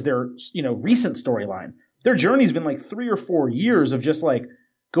 2 years is their, recent storyline. Their journey's been like 3 or 4 years of just like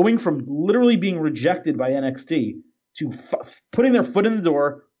going from literally being rejected by NXT to putting their foot in the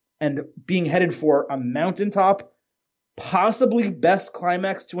door and being headed for a mountaintop, possibly best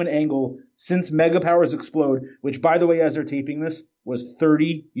climax to an angle since Mega Powers Explode, which, by the way, as they're taping this, was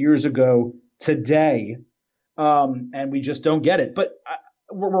 30 years ago today. And we just don't get it. But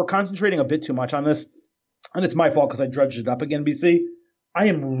we're concentrating a bit too much on this, and it's my fault because I drudged it up again, BC. I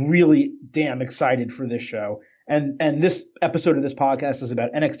am really damn excited for this show. And this episode of this podcast is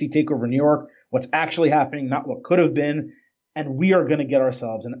about NXT TakeOver New York, what's actually happening, not what could have been. And we are going to get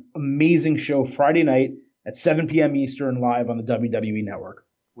ourselves an amazing show Friday night at 7 p.m. Eastern live on the WWE Network.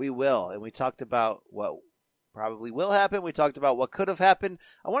 We will. And we talked about what probably will happen. We talked about what could have happened.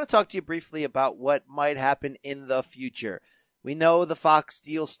 I want to talk to you briefly about what might happen in the future. We know the Fox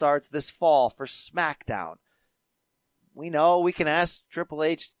deal starts this fall for SmackDown. We know we can ask Triple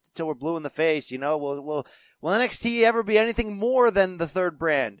H till we're blue in the face. Will NXT ever be anything more than the third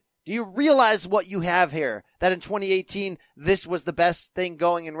brand? Do you realize what you have here? That in 2018, this was the best thing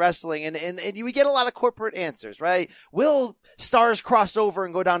going in wrestling. And we get a lot of corporate answers, right? Will stars cross over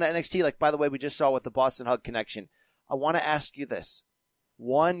and go down to NXT? Like, by the way, we just saw with the Boston Hug connection. I want to ask you this.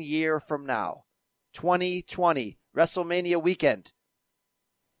 1 year from now, 2020, WrestleMania weekend,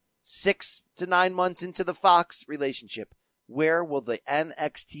 6 to 9 months into the Fox relationship, where will the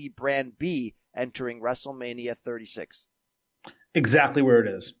NXT brand be entering WrestleMania 36? Exactly where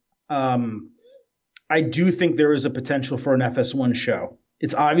it is. I do think there is a potential for an FS1 show.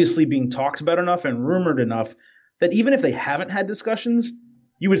 It's obviously being talked about enough and rumored enough that even if they haven't had discussions,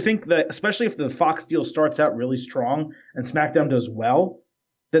 you would think that, especially if the Fox deal starts out really strong and SmackDown does well,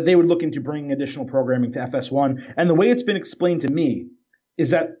 that they would look into bringing additional programming to FS1. And the way it's been explained to me is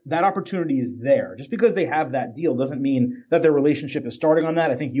that that opportunity is there. Just because they have that deal doesn't mean that their relationship is starting on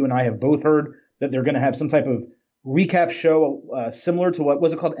that. I think you and I have both heard that they're going to have some type of recap show similar to what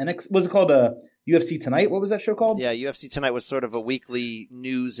was it called? Was it called UFC Tonight? What was that show called? Yeah, UFC Tonight was sort of a weekly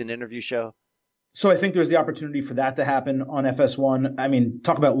news and interview show. So I think there's the opportunity for that to happen on FS1. I mean,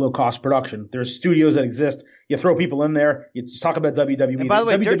 talk about low-cost production. There's studios that exist. You throw people in there. You just talk about WWE. And by the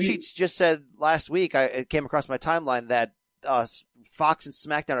way, Dirt Sheets just said last week, it came across my timeline that Fox and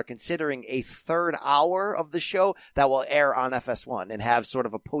SmackDown are considering a third hour of the show that will air on FS1 and have sort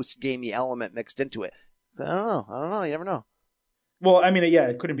of a post-gamey element mixed into it. I don't know. You never know. Well, I mean, yeah,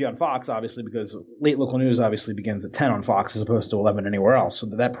 it couldn't be on Fox, obviously, because late local news obviously begins at 10 on Fox as opposed to 11 anywhere else. So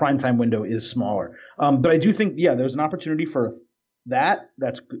that primetime window is smaller. But I do think, yeah, there's an opportunity for that.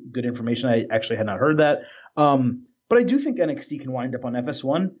 That's good information. I actually had not heard that. But I do think NXT can wind up on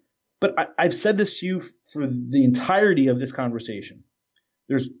FS1. But I've said this to you for the entirety of this conversation.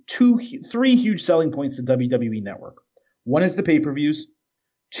 There's three huge selling points to WWE Network. One is the pay-per-views.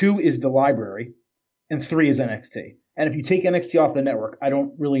 2 is the library. And 3 is NXT. And if you take NXT off the network, I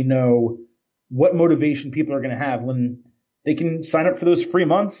don't really know what motivation people are going to have when they can sign up for those free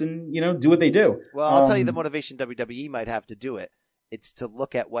months and, do what they do. Well, I'll tell you the motivation WWE might have to do it. It's to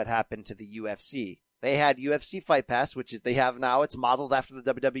look at what happened to the UFC. They had UFC Fight Pass, which is they have now. It's modeled after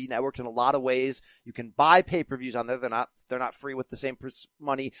the WWE Network in a lot of ways. You can buy pay-per-views on there. They're not free with the same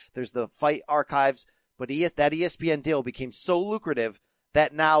money. There's the fight archives, but that ESPN deal became so lucrative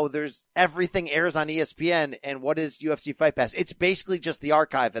that now everything airs on ESPN. And what is UFC Fight Pass? It's basically just the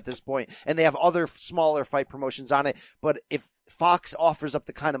archive at this point, and they have other smaller fight promotions on it. But if Fox offers up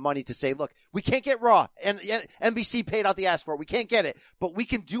the kind of money to say, look, we can't get Raw, and NBC paid out the ass for it, we can't get it, but we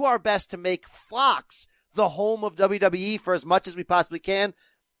can do our best to make Fox the home of WWE for as much as we possibly can,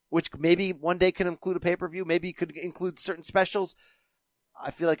 which maybe one day can include a pay-per-view, maybe it could include certain specials.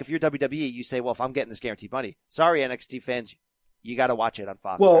 I feel like if you're WWE, you say, well, if I'm getting this guaranteed money, sorry, NXT fans, you got to watch it on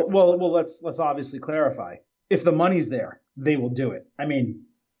Fox. Well, let's obviously clarify. If the money's there, they will do it. I mean,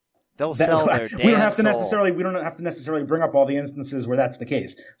 they'll sell their damn we don't have to necessarily bring up all the instances where that's the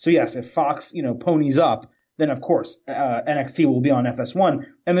case. So yes, if Fox, ponies up, then of course NXT will be on FS1.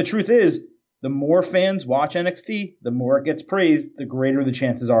 And the truth is, the more fans watch NXT, the more it gets praised, the greater the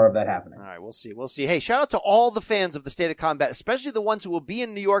chances are of that happening. All right, we'll see. Hey, shout out to all the fans of the State of Combat, especially the ones who will be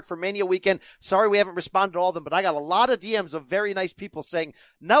in New York for Mania weekend. Sorry we haven't responded to all of them, but I got a lot of DMs of very nice people saying,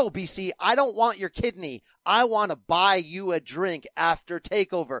 no, BC, I don't want your kidney. I want to buy you a drink after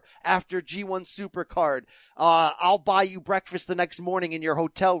TakeOver, after G1 Supercard. I'll buy you breakfast the next morning in your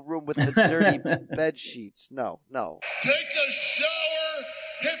hotel room with the dirty bed sheets. No. Take a shower,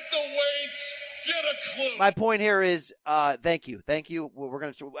 hit the weights. Get a clue. My point here is, thank you. We're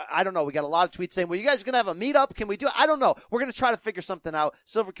going to, I don't know. We got a lot of tweets saying, well, you guys are going to have a meetup. Can we do it? I don't know. We're going to try to figure something out.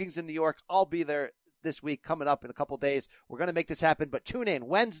 Silver Kings in New York. I'll be there this week coming up in a couple days. We're going to make this happen, but tune in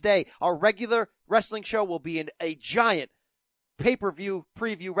Wednesday. Our regular wrestling show will be in a giant pay-per-view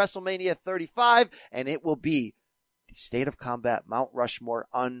preview WrestleMania 35, and it will be the State of Combat Mount Rushmore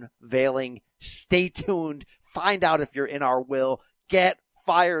unveiling. Stay tuned. Find out if you're in our will. Get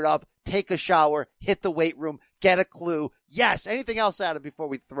fired up. Take a shower, hit the weight room, get a clue. Yes. Anything else, Adam, before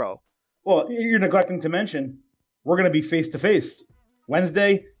we throw? Well, you're neglecting to mention we're going to be face-to-face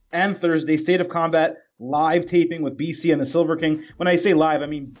Wednesday and Thursday, State of Combat, live taping with BC and the Silver King. When I say live, I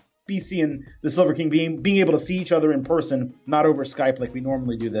mean BC and the Silver King being able to see each other in person, not over Skype like we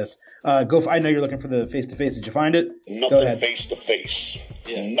normally do this. I know you're looking for the face-to-face. Did you find it? Nothing face-to-face.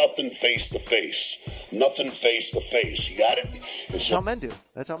 Yeah. Nothing face-to-face. Nothing face-to-face. You got it? That's how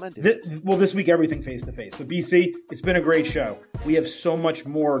men do. This week, everything face-to-face. But BC, it's been a great show. We have so much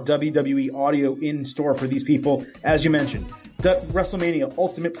more WWE audio in store for these people. As you mentioned, WrestleMania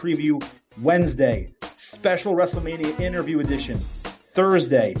Ultimate Preview Wednesday. Special WrestleMania Interview Edition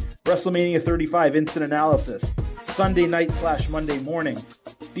Thursday, WrestleMania 35 Instant Analysis, Sunday night / Monday morning.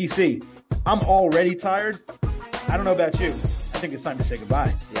 BC, I'm already tired. I don't know about you. I think it's time to say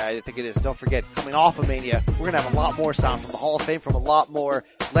goodbye. Yeah, I think it is. Don't forget, coming off of Mania, we're going to have a lot more sound from the Hall of Fame, from a lot more.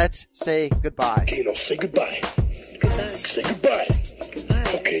 Let's say goodbye. Okay, now say goodbye. Goodbye. Say goodbye.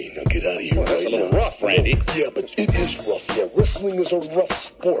 Goodbye. Okay, now get out of here. That's a little rough, Randy. Yeah, but it is rough. Yeah, wrestling is a rough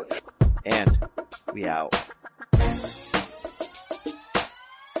sport. And we out.